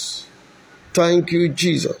 Jesus. Thank you,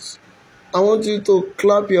 Jesus. I want you to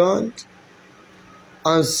clap your hand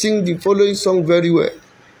and sing the following song very well.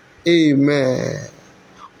 Amen.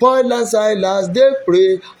 Paul and Silas, they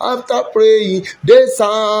pray. After praying, they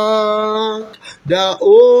sang. The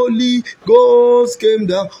Holy Ghost came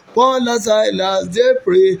down. Paul and Silas, they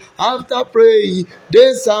pray. After praying,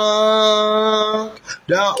 they sang.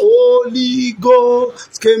 The Holy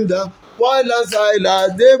Ghost came down. Paul and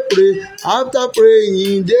Silas, they pray. After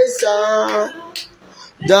praying, they sang.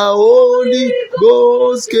 The Holy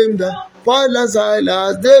Ghost came down. Paul and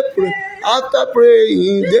Silas, they pray. After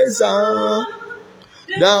praying, they sang.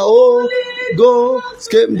 The Holy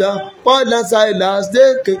Ghost came down. Paul and Silas,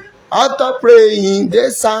 they came. After praying, they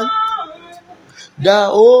sang. The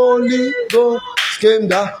Holy Ghost came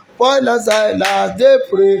down. Paul and Silas, they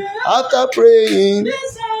pray. After praying, they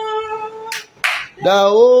sang. The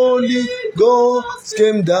Holy Ghost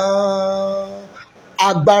came down.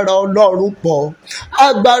 Agbára Ọlọ́run pọ̀,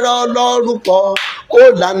 agbára Ọlọ́run pọ̀, ó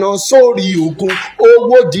lànà sórí òkun, ó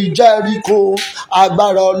wódi Jẹ́ríkò.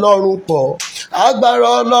 Agbára Ọlọ́run pọ̀, agbára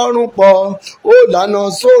Ọlọ́run pọ̀, ó lànà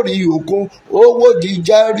sórí òkun, ó wódi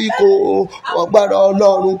Jẹ́ríkò. Agbára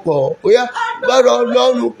Ọlọ́run pọ̀, óyá, agbára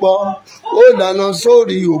Ọlọ́run pọ̀, ó lànà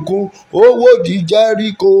sórí òkun, ó wódi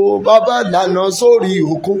Jẹ́ríkò. Bàbá lànà sórí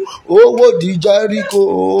òkun, ó wódi Jẹ́ríkò.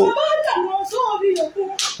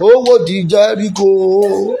 Owó di Jẹ́ríkò.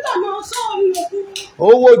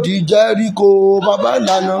 Owó di Jẹ́ríkò. Bàbá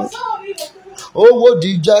lànà. Owó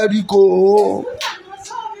di Jẹ́ríkò.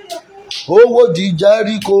 Owó di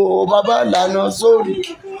Jẹ́ríkò. Bàbá lànà sórí.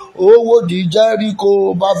 Owó di Jẹ́ríkò.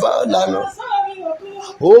 Bàbá lànà.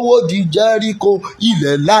 Owó di Jẹ́ríkò.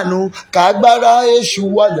 Ilẹ̀ lànà. Kàgbára èṣù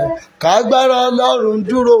wọlẹ̀. Kàgbára Ọlọ́run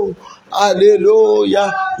dúró. Hallelujah.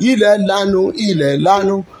 Ilẹ̀ lànà. Ilẹ̀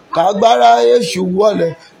lànà. Kàgbára èṣù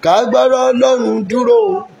wọlẹ̀. Kàgbára Ọlọ́run dúró.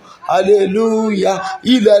 Hallelujah.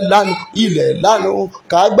 Ilẹ̀ lànà. Ilẹ̀ lànà.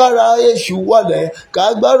 Kàgbára èṣù wọlẹ̀.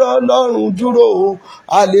 Kàgbára Ọlọ́run dúró.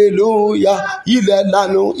 Hallelujah. Ilẹ̀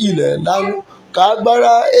lànà. Ilẹ̀ lànà.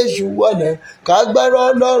 Kàgbára èṣù wọlẹ̀. Kàgbára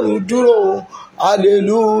Ọlọ́run dúró.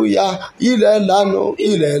 Hallelujah. Ilẹ̀ lànà.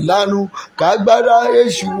 Ilẹ̀ lànà. Kàgbára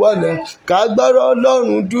èṣù wọlẹ̀. Kàgbára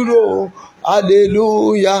Ọlọ́run dúró.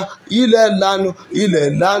 Hallelujah. Ilẹ̀ lànà. Ilẹ̀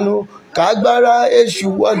lànà. kágbára èṣù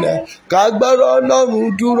wọlẹ̀, kágbára Ọlọ́run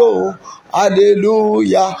dúró.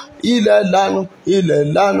 Hallelujah, ilẹ̀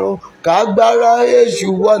lanu, kágbára èṣù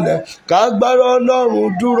wọlẹ̀, kágbára Ọlọ́run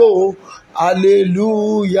dúró.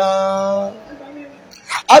 Hallelujah.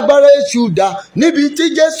 Agbára èṣù dà níbi tí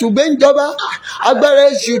Jésù gbé ń jọba. Agbára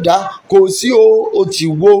èṣù dà kò sí ó ti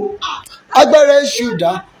wó. Agbára èṣù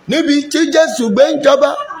dà níbi tí Jésù gbé ń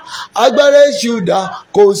jọba. Agbára èṣù dà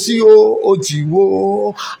kò sí ó ti wó.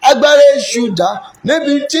 Agbára èṣù dà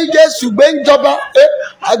níbi tí Jésù gbé ń jọba.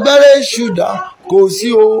 Agbára èṣù dà kò sí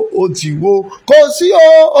ó ti wó. Kò sí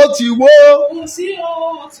ó ti wó.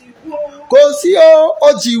 Kò sí ó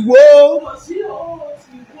ti wó.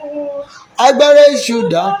 Agbára èṣù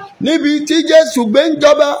dà níbi tí Jésù gbé ń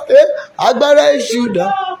jọba. Agbára èṣù dà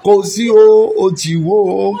kò sí ó ti wó.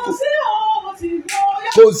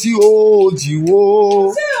 Kò sí ó ti wó.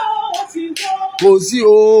 Kò sí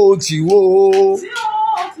ó ti wó.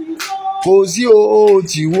 Kò sí ó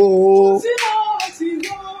ti wó.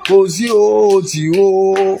 Kò sí ó ti wó.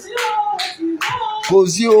 Kò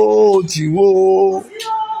sí ó ti wó.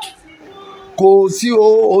 Kò sí ó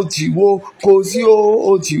ti wó. Kò sí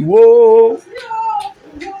ó ti wó.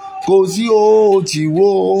 Kò sí ó ti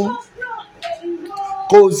wó.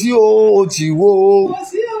 Kò sí ó ti wó.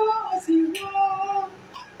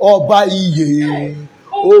 Ọba ìyè,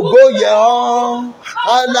 ògo yẹ ọ́,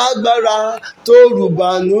 alágbára tó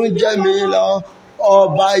rùbànújẹ́ mi lọ.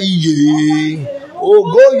 Ọba ìyè,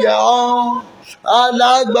 ògo yẹ ọ́,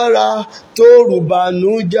 alágbára tó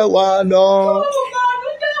rùbànújẹ́ wa lọ.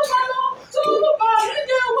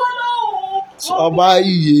 Ọba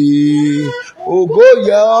ìyè, ògo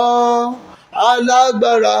yẹ ọ́,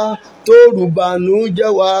 alágbára tó rùbànújẹ́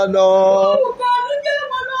wa lọ.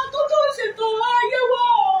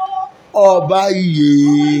 Ọba ìyè,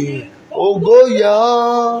 ògo yẹ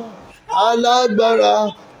ọ́, alágbára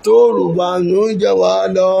tó rùbànújẹ́ wa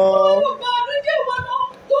lọ.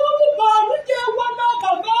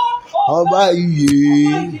 Ọba ìyè,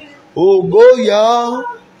 ògo yẹ ọ́,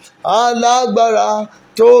 alágbára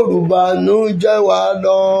tó rùbànújẹ́ wa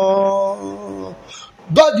lọ.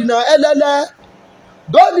 God na elele,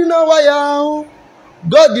 God na waya,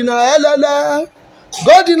 God na elele,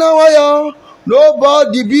 God na waya.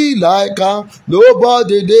 Nobody be like her,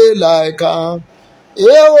 nobody dey like her.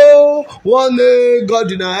 One day,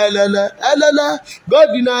 God na elele, God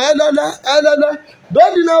na elele,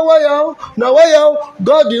 God na waya,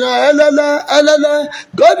 God na elele,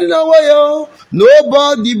 God na waya.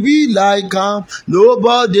 Nobody be like her,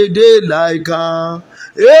 nobody dey like her.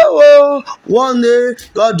 One day,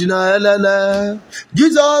 God na elele.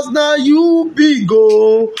 Jesus na you big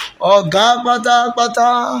o, ọ̀gá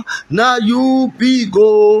pátápátá, na you big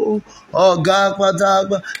o, ọ̀gá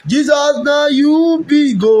pátápátá. Jesus na you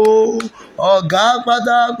big o, ọ̀gá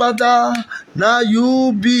pátápátá, na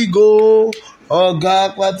you big o, ọ̀gá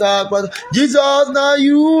pátápátá. Jesus na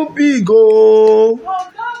you big o,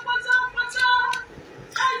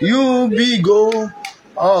 you big o,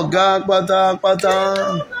 ọ̀gá pátápátá.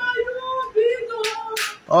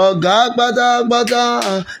 Ọ̀gá pátápátá,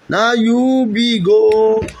 na you big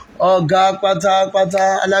o, ọ̀gá pátápátá.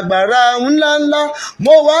 Alágbára ńláńlá,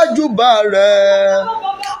 mo wá júbà rẹ̀.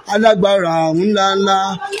 Alágbára ńláńlá,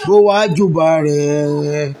 mo wá júbà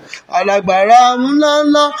rẹ̀. Alágbára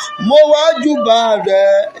ńláńlá, mo wá júbà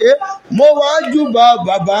rẹ̀. Mo wá júbà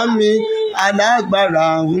bàbá mi. Alágbára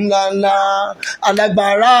ńláńlá,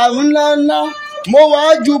 alágbára ńláńlá, mo wá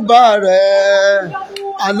júbà rẹ̀.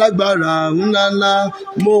 Alágbára ńláńlá,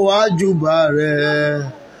 mo wá júbà rẹ̀.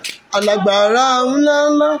 Alágbára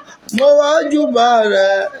ńláńlá, mo wá júbà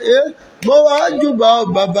rẹ̀. Mo wá júbà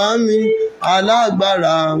bàbá mi.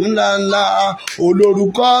 Alágbára ńláńlá,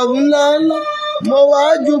 olórúkọ ńláńlá, mo wá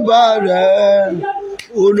júbà rẹ̀.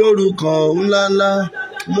 Olórúkọ ńláńlá,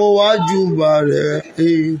 mo wá júbà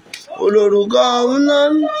rẹ̀. Olórúkọ ńláńlá,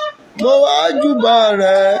 mo wá júbà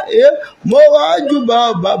rẹ̀. Mo wá júbà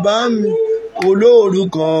bàbá mi.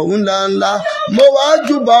 Olórúkọ ńláńlá, mo wá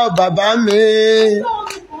júbà bàbá mi.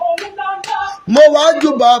 Mo wá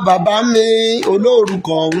júbà bàbá mi.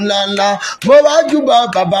 Olórúkọ ńláńlá, mo wá júbà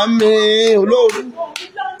bàbá mi.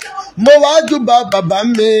 Mo wá júbà bàbá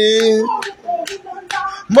mi.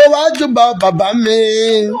 Mo wá júbà bàbá mi.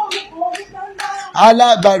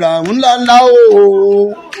 Alágbára ńláńlá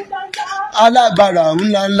o. Alágbára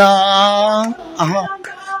ńláńlá.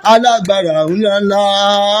 Alágbára ńláńlá.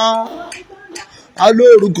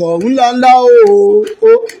 Olórúkọ ńláńlá o.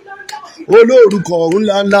 Olórúkọ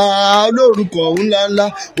ńláńlá, olórúkọ ńláńlá,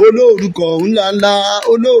 olórúkọ ńláńlá,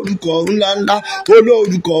 olórúkọ ńláńlá,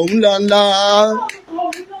 olórúkọ ńláńlá.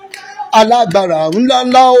 Alágbára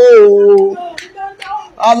ńláńlá o.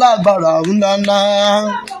 alágbára ńláńlá,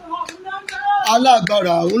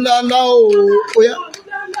 alágbára ńláńlá oya,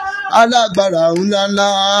 alágbára ńláńlá,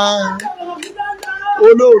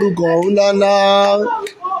 olórúkọ ńláńlá,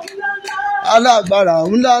 alágbára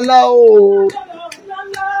ńláńlá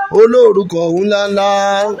olórúkọ ńláńlá.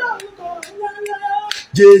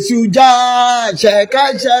 Jésù já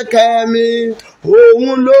ṣẹ̀kẹ̀ṣẹ̀kẹ̀ mi,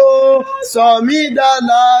 òun ló sọ mí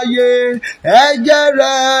dáláyé, ẹ̀jẹ̀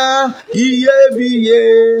rẹ̀ iyebíye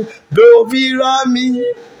ló fi rà mí.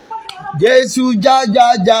 Jésù já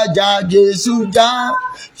Jésù já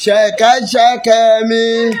ṣẹ̀kẹ̀ṣẹ̀kẹ̀ mi,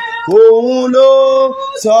 òun ló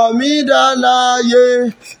sọ mí dáláyé,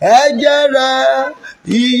 ẹ̀jẹ̀ rẹ̀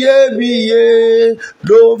iyebíye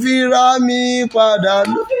ló fi rà mí padà.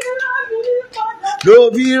 Ló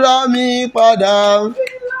fi rà mí padà,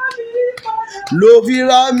 ló fi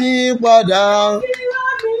rà mí padà,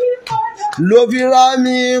 ló fi rà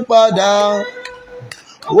mí padà.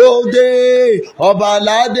 Òde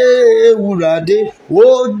ọbaládé ewúrádé,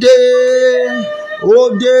 òde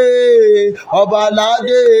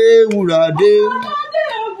ọbaládé ewúrádé,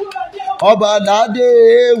 ọbaládé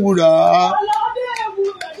ewúrà,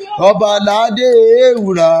 ọbaládé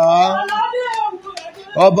ewúrà,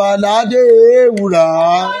 ọbaládé ewúrà,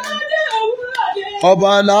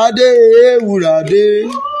 ọbaládé ewúrádé,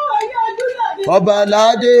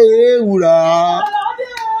 ọbaládé ewúrà,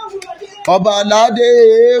 ọbaládé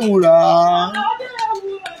ewúrà,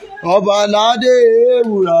 ọbaládé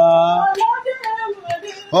ewúrà,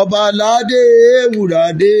 ọbaládé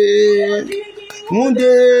ewúrádé.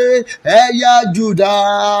 Wúndé ẹ̀yà Júdà,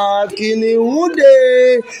 kìnìún dé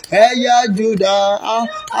ẹ̀yà Júdà,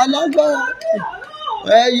 alágbára.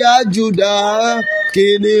 Ẹ̀yà Júdà,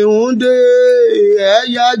 kìnìún dé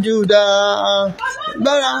ẹ̀yà Júdà,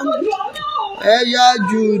 gbára. Ẹ̀yà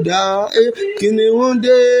Júdà, kìnìún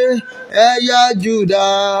dé ẹ̀yà Júdà,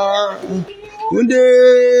 dé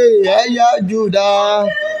ẹ̀yà Júdà,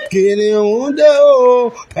 kìnìún dé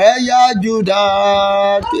ẹ̀yà Júdà,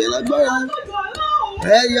 gbára.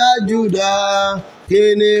 Ẹ̀yà Júdà,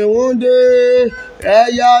 kìnìún dé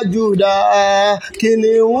ẹ̀yà Júdà,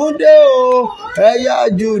 kìnìún dé ẹ̀yà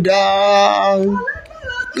Júdà,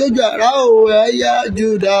 kéjàrá ẹ̀yà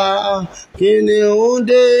Júdà, kìnìún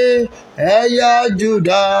dé ẹ̀yà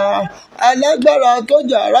Júdà, alágbára tó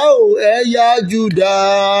jàrá ẹ̀yà Júdà,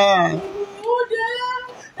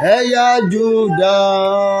 ẹ̀yà Júdà.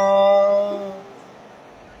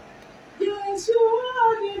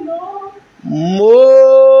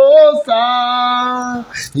 Most High,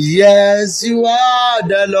 yes, you are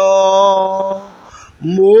the Lord.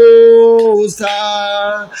 Most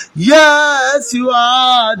High, yes, you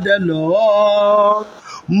are the Lord.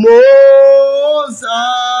 Most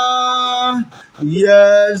High,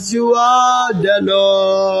 yes, you are the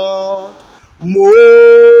Lord.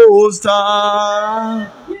 Most High,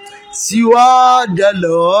 you are the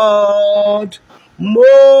Lord.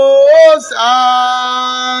 Most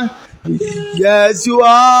High, yes, you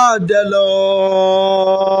are the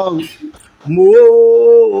Lord.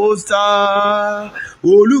 Most High,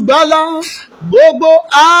 Olùgbàlà, gbogbo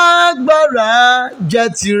agbára jẹ́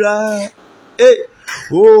tirẹ̀.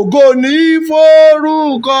 Ògo ní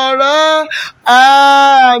forúkọ rẹ̀,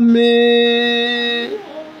 àmín.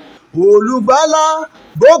 Olùgbàlà,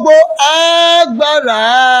 gbogbo agbára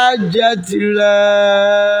jẹ́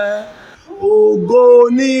tirẹ̀. Ògo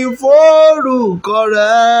ní forúkọ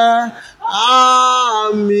rẹ̀,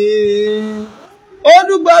 àmín.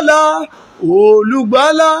 Olùgbàlà,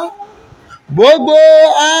 Olùgbàlà, gbogbo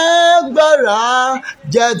agbára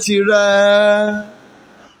jẹ́ tirẹ̀.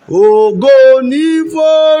 Ògo ní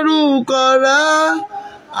forúkọ rẹ̀,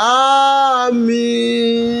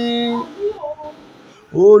 àmín.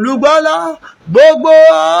 Olùgbàlà, gbogbo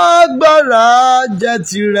agbára jẹ́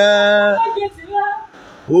tirẹ̀.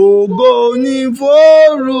 Ògo ní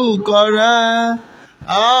forúkọ rẹ̀,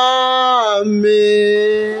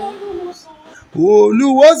 àmín.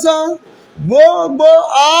 Olùwòsàn, gbogbo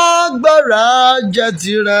agbára jẹ́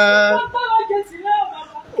tirẹ̀.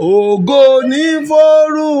 Ògo ní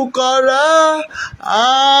forúkọ rẹ̀,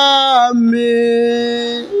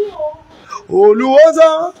 àmín.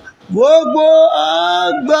 Olùwòsàn, gbogbo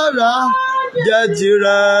agbára jẹ́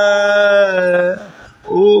tirẹ̀.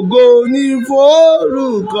 Ògo ní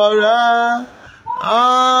forúkọ rẹ̀,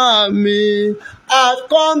 àmín. I've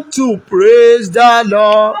come to praise the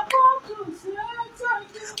Lord.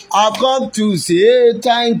 I've come to say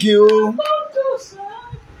thank you.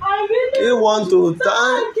 We want to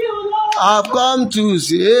thank you, Lord. I've come to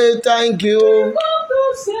say thank you.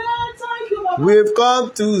 We've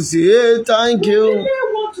come to say thank you.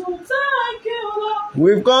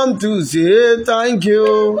 We've come to say thank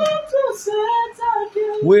you.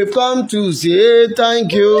 We've come to say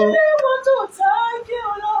thank you.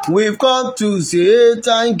 We've come to say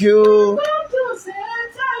thank you.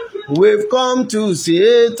 We've come to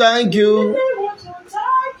say thank you.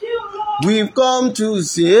 We've come to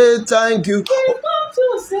say thank you.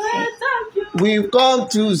 We've come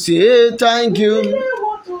to say thank you.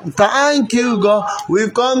 Thank you, God.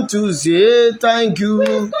 We've come to say thank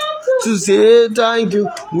you. To say thank you.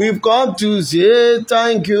 We've come to say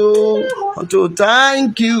thank you. To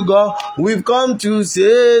thank you, God. We've come to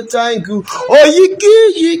say thank you.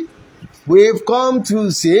 Oh, we've come to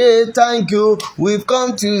say thank you. We've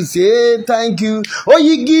come to say thank you. Oh,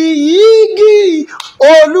 yigi,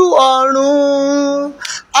 Olúọ̀run,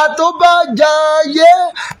 àtọ́bàjáyé,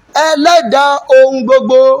 ẹlẹ́dà ohun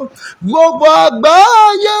gbogbo, gbogbo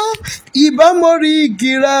àgbáyé, ìbá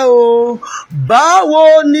móríkì rẹ o, báwo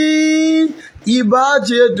ni ìbá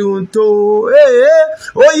ṣe dùn tó,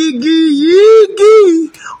 ó yigi,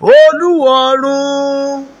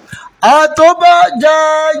 Olúọ̀run,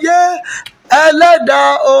 àtọ́bàjáyé, ẹlẹ́dà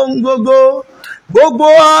ohun gbogbo, gbogbo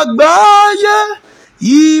àgbáyé,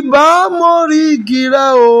 ìbá móríkì rẹ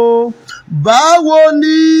o, báwo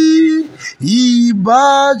ni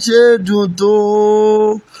ìbá ṣe dùn tó,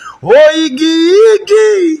 ó yigi,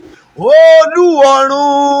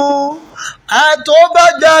 Olúọ̀run,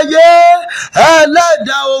 àtọ́bàjáyé,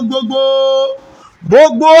 ẹlẹ́dà ohun gbogbo,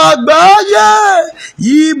 gbogbo àgbáyé,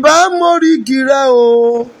 ìbá móríkì rẹ o,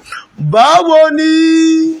 báwo ni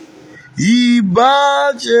ìbá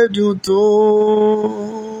ṣe dùn tó.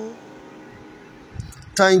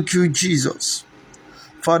 Thank you, Jesus.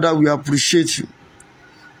 Father, we appreciate you.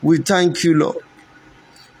 We thank you, Lord.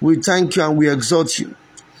 We thank you and we exalt you.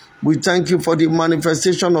 We thank you for the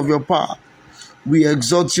manifestation of your power. We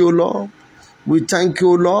exalt you, Lord. We thank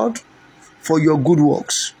you, Lord, for your good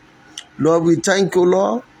works. Lord, we thank you,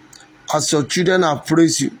 Lord, as your children have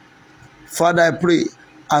praised you. Father, I pray,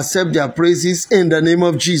 accept their praises in the name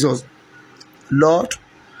of Jesus. Lord,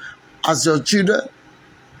 as your children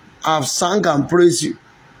have sung and praised you,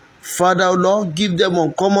 Father, Lord, give them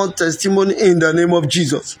uncommon testimony in the name of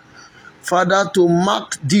Jesus. Father, to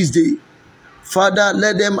mark this day, Father,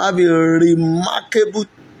 let them have a remarkable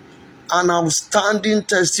and outstanding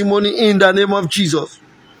testimony in the name of Jesus.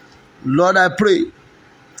 Lord, I pray,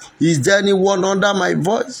 is there anyone under my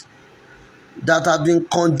voice that have been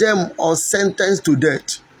condemned or sentenced to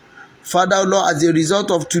death? Father, Lord, as a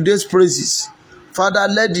result of today's praises, Father,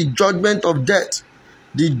 let the judgment of death,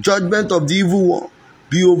 the judgment of the evil one,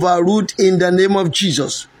 be overruled in the name of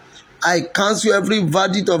Jesus. I cancel every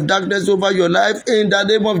verdict of darkness over your life in the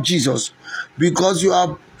name of Jesus. Because you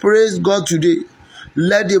have praised God today,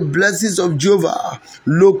 let the blessings of Jehovah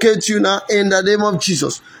locate you now in the name of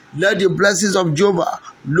Jesus. Let the blessings of Jehovah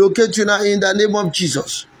locate you now in the name of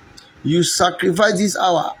Jesus. You sacrifice this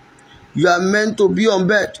hour. You are meant to be on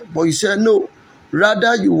bed, but you said no.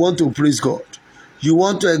 Rather, you want to praise God. You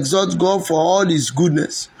want to exalt God for all his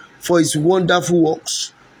goodness, for his wonderful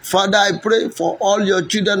works. Father, I pray for all your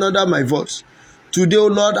children under my voice. Today, O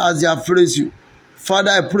Lord, as they have praised you,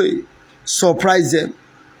 Father, I pray, surprise them.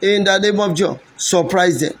 In the name of Jesus,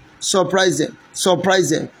 surprise them, surprise them, surprise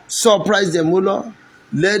them, surprise them, O Lord.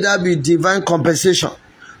 Let there be divine compensation.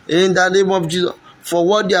 In the name of Jesus, for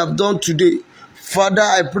what they have done today. Father,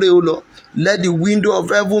 I pray, O Lord, let the window of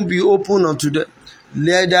heaven be open unto them.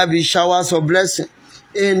 Let there be showers of blessing.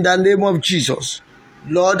 In the name of Jesus.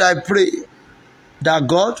 Lord, I pray that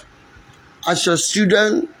God, as your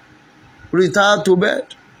student retire to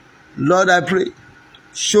bed, Lord, I pray,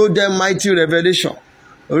 show them mighty revelation.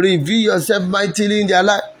 Reveal yourself mightily in their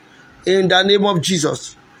life. In the name of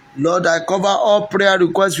Jesus. Lord, I cover all prayer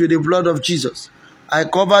requests with the blood of Jesus. I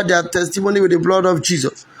cover their testimony with the blood of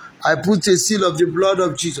Jesus. I put a seal of the blood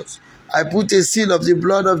of Jesus. I put a seal of the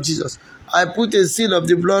blood of Jesus. I put a seal of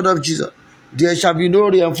the blood of Jesus. There shall be no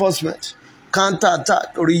reinforcement,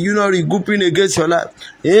 counter-attack, reunion, regrouping against your life.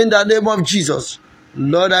 In the name of Jesus,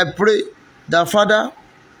 Lord, I pray that, Father,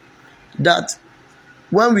 that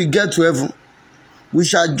when we get to heaven, we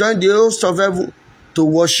shall join the host of heaven to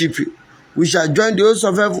worship you. We shall join the host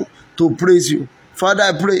of heaven to praise you. Father,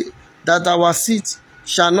 I pray that our seat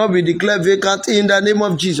shall not be declared vacant in the name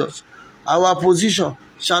of Jesus. Our position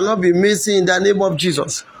shall not be missing in the name of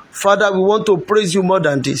Jesus. Father, we want to praise you more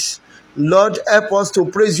than this. Lord, help us to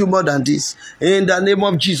praise you more than this. In the name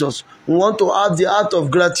of Jesus, we want to have the heart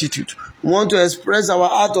of gratitude. We want to express our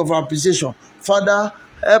heart of appreciation. Father,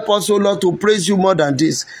 help us, O Lord, to praise you more than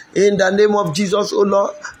this. In the name of Jesus, O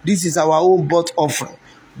Lord, this is our own birth offering.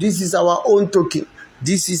 This is our own token.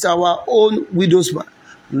 This is our own widow's man.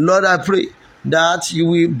 Lord, I pray that you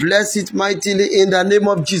will bless it mightily in the name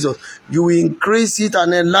of Jesus. You will increase it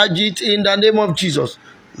and enlarge it in the name of Jesus.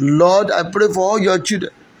 Lord, I pray for all your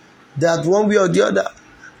children that one way or the other,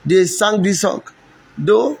 they sang this song.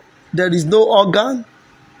 Though there is no organ,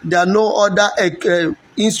 there are no other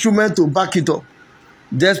instrument to back it up.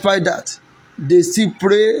 Despite that, they still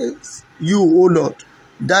praise you, O Lord,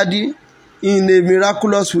 Daddy, in a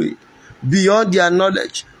miraculous way, beyond their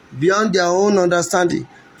knowledge, beyond their own understanding.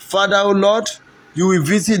 Father, O Lord, you will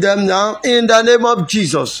visit them now in the name of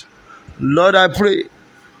Jesus. Lord, I pray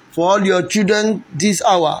for all your children this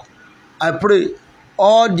hour. I pray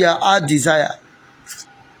all their heart desire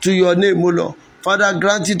to your name, O Lord. Father,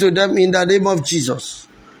 grant it to them in the name of Jesus.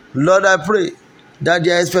 Lord, I pray that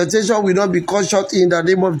their expectation will not be cut short in the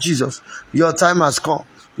name of Jesus. Your time has come.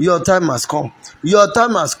 Your time has come. Your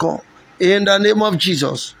time has come. In the name of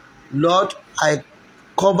Jesus. Lord, I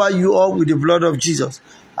cover you all with the blood of Jesus.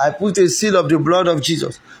 I put a seal of the blood of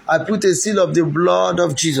Jesus. I put a seal of the blood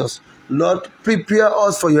of Jesus. Lord, prepare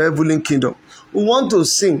us for your heavenly kingdom. We want to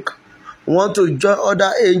sing. We want to join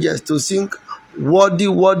other angels to sing, worthy,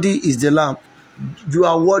 worthy is the Lamb. You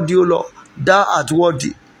are worthy, O Lord. Thou art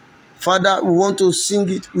worthy. Father, we want to sing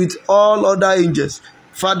it with all other angels.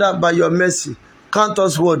 Father, by your mercy, count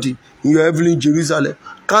us worthy in your heavenly Jerusalem.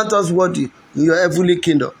 Count us worthy in your heavenly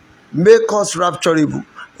kingdom. Make us rapturable.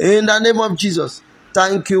 In the name of Jesus.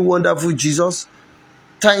 Thank you, wonderful Jesus.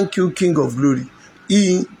 Thank you, King of glory.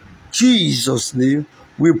 In Jesus' name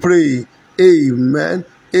we pray. Amen.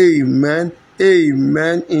 Amen.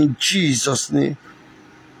 Amen. In Jesus' name.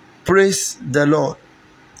 Praise the Lord.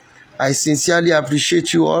 I sincerely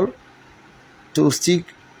appreciate you all to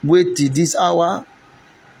wait till this hour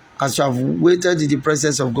as you have waited in the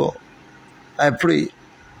presence of God. I pray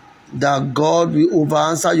that God will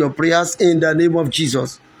over-answer your prayers in the name of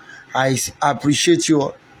Jesus. I appreciate you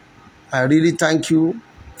all. I really thank you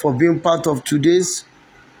for being part of today's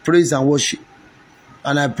praise and worship.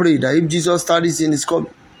 And I pray that if Jesus studies in his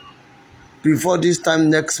coming, before this time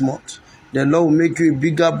next month, the Lord will make you a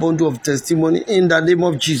bigger bundle of testimony in the name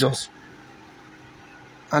of Jesus.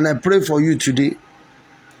 And I pray for you today,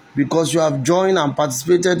 because you have joined and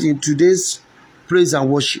participated in today's praise and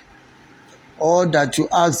worship. All that you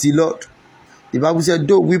ask the Lord. The Bible said,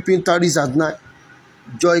 though weeping tarries at night,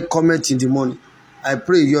 joy cometh in the morning. I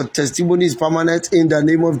pray your testimony is permanent in the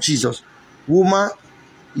name of Jesus. Woman,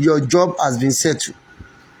 your job has been settled.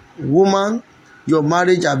 Woman, your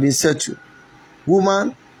marriage has been settled.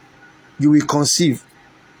 Woman, you will conceive.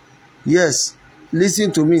 Yes,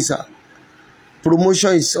 listen to me, sir.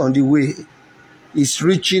 Promotion is on the way. It's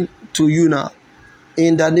reaching to you now.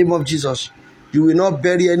 In the name of Jesus. You will not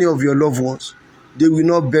bury any of your loved ones. They will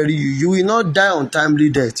not bury you. You will not die untimely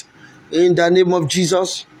death. In the name of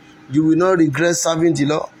Jesus, you will not regret serving the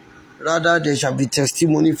Lord. Rather, there shall be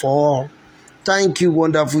testimony for all. Thank you,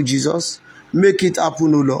 wonderful Jesus. Make it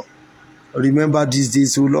happen, O Lord. Remember these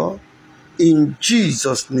days, O Lord. In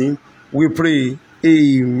Jesus' name, we pray.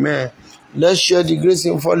 Amen. Let's share the grace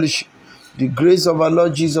in fellowship. The grace of our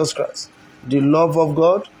Lord Jesus Christ, the love of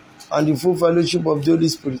God, and the full fellowship of the Holy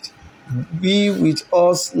Spirit be with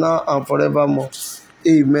us now and forevermore.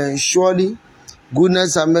 Amen. Surely,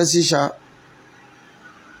 goodness and mercy shall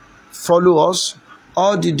follow us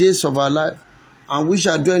all the days of our life, and we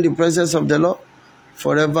shall dwell in the presence of the Lord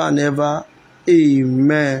forever and ever.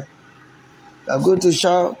 Amen. We are going to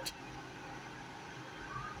shout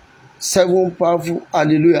 7 powerful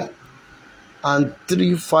hallelujah and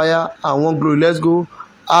 3 fire and 1 glory. Let's go.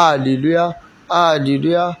 Hallelujah,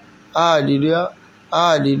 hallelujah, hallelujah,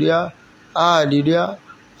 hallelujah, hallelujah,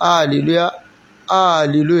 hallelujah,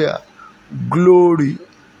 hallelujah. Glory,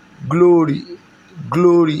 glory,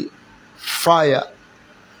 glory, fire.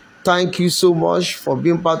 Thank you so much for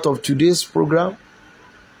being part of today's program.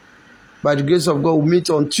 By the grace of God, we'll meet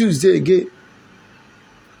on Tuesday again.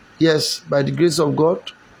 Yes, by the grace of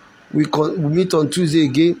God, we'll meet on Tuesday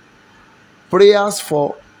again. Prayers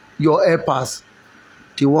for your helpers.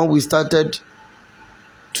 The one we started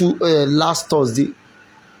last Thursday.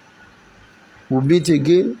 We'll meet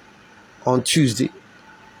again on Tuesday,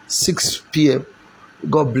 6 p.m.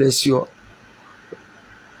 God bless you all.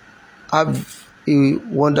 Have a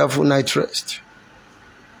wonderful night rest.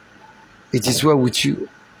 It is well with you.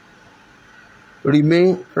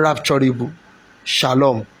 Remain rapturable.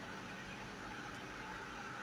 Shalom.